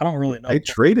don't really know. They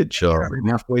traded Chubb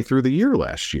halfway through the year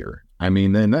last year. I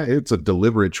mean, then it's a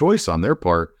deliberate choice on their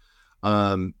part.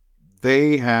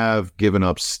 They have given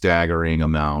up staggering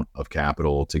amount of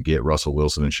capital to get Russell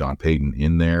Wilson and Sean Payton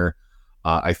in there.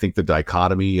 I think the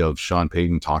dichotomy of Sean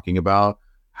Payton talking about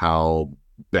how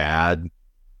bad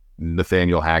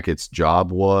Nathaniel Hackett's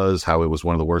job was, how it was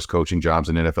one of the worst coaching jobs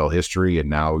in NFL history, and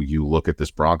now you look at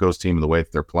this Broncos team and the way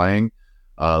that they're playing,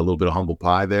 a little bit of humble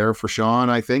pie there for Sean,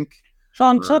 I think.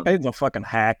 Sean Payton's a fucking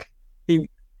hack. He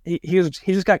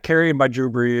just got carried by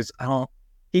Drew Brees.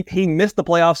 He missed the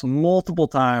playoffs multiple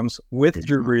times with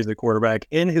Drew Brees at quarterback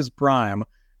in his prime.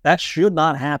 That should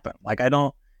not happen.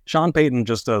 Sean Payton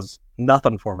just does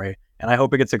nothing for me, and I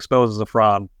hope he gets exposed as a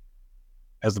fraud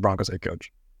as the Broncos head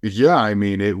coach. Yeah, I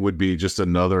mean, it would be just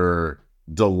another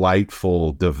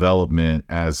delightful development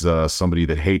as somebody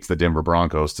that hates the Denver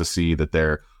Broncos to see that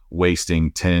they're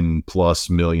wasting $10+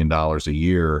 million a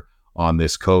year on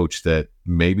this coach that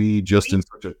maybe just in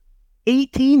such a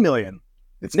 18 million.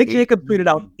 It's Nick Jacobs tweeted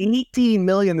out 18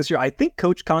 million this year. I think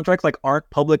coach contracts like aren't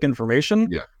public information.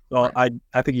 Yeah. So right.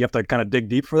 I think you have to kind of dig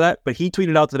deep for that. But he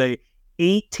tweeted out today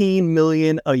 18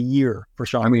 million a year for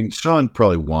Sean. I mean, Sean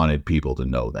probably wanted people to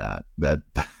know that.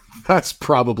 That's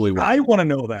probably what I want to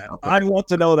know that. I want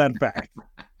to know that fact.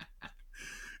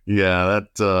 Yeah,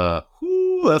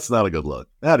 that's not a good look.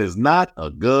 That is not a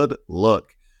good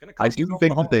look. I do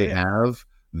think that they have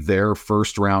their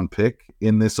first round pick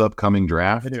in this upcoming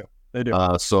draft. They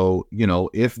do. So,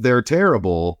 if they're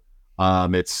terrible,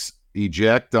 it's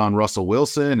eject on Russell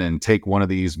Wilson and take one of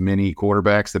these mini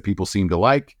quarterbacks that people seem to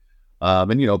like.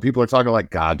 And, people are talking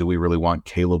like, God, do we really want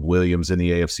Caleb Williams in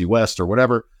the AFC West or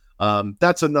whatever?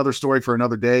 That's another story for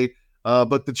another day.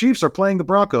 But the Chiefs are playing the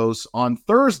Broncos on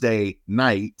Thursday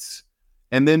night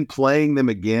and then playing them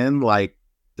again Friday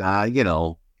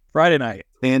night.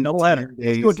 10 doubleheader.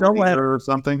 days later or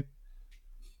something.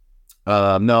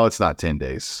 No, it's not 10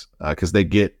 days because they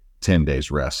get 10 days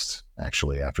rest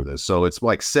actually after this. So it's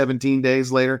like 17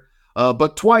 days later.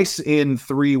 But twice in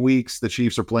 3 weeks, the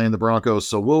Chiefs are playing the Broncos.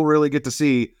 So we'll really get to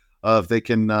see if they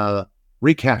can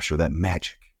recapture that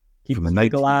magic from the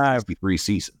 1963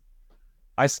 season.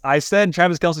 I said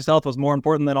Travis Kelce's health was more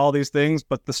important than all these things,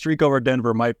 but the streak over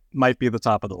Denver might be the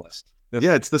top of the list.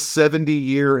 It's the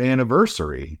 70-year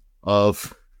anniversary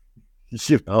of,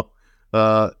 60.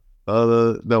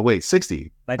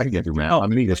 I can't do math.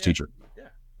 I'm an English teacher. Yeah.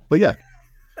 But yeah.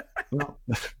 Well,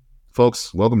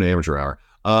 folks, welcome to Amateur Hour.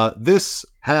 This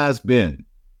has been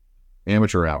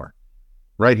Amateur Hour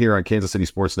right here on Kansas City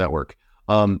Sports Network.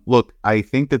 Look, I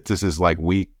think that this is like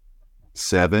week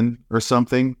 7 or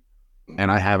something, and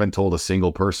I haven't told a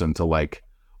single person to like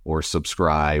or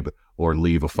subscribe or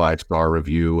leave a 5-star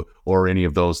review or any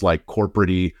of those like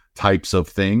corporate-y types of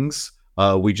things.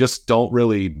 We just don't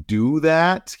really do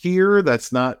that here.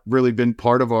 That's not really been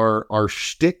part of our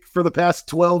shtick for the past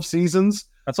 12 seasons.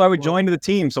 That's why we joined the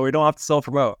team, so we don't have to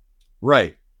self-promote.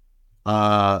 Right.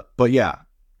 But yeah.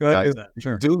 Go ahead and do that.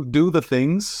 Sure. Do the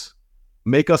things.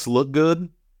 Make us look good,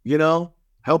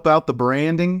 help out the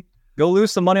branding. Go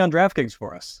lose some money on DraftKings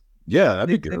for us. Yeah, that'd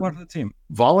be good. Take one for the team.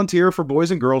 Volunteer for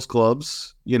Boys and Girls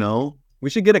Clubs, We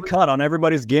should get a cut on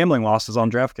everybody's gambling losses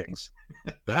on DraftKings.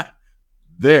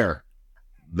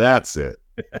 That's it.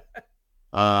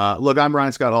 Look, I'm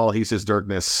Ryan Scott Hall. He's his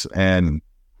Dirkness, and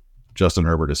Justin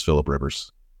Herbert is Phillip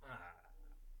Rivers.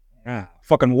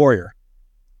 Fucking warrior.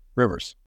 Rivers.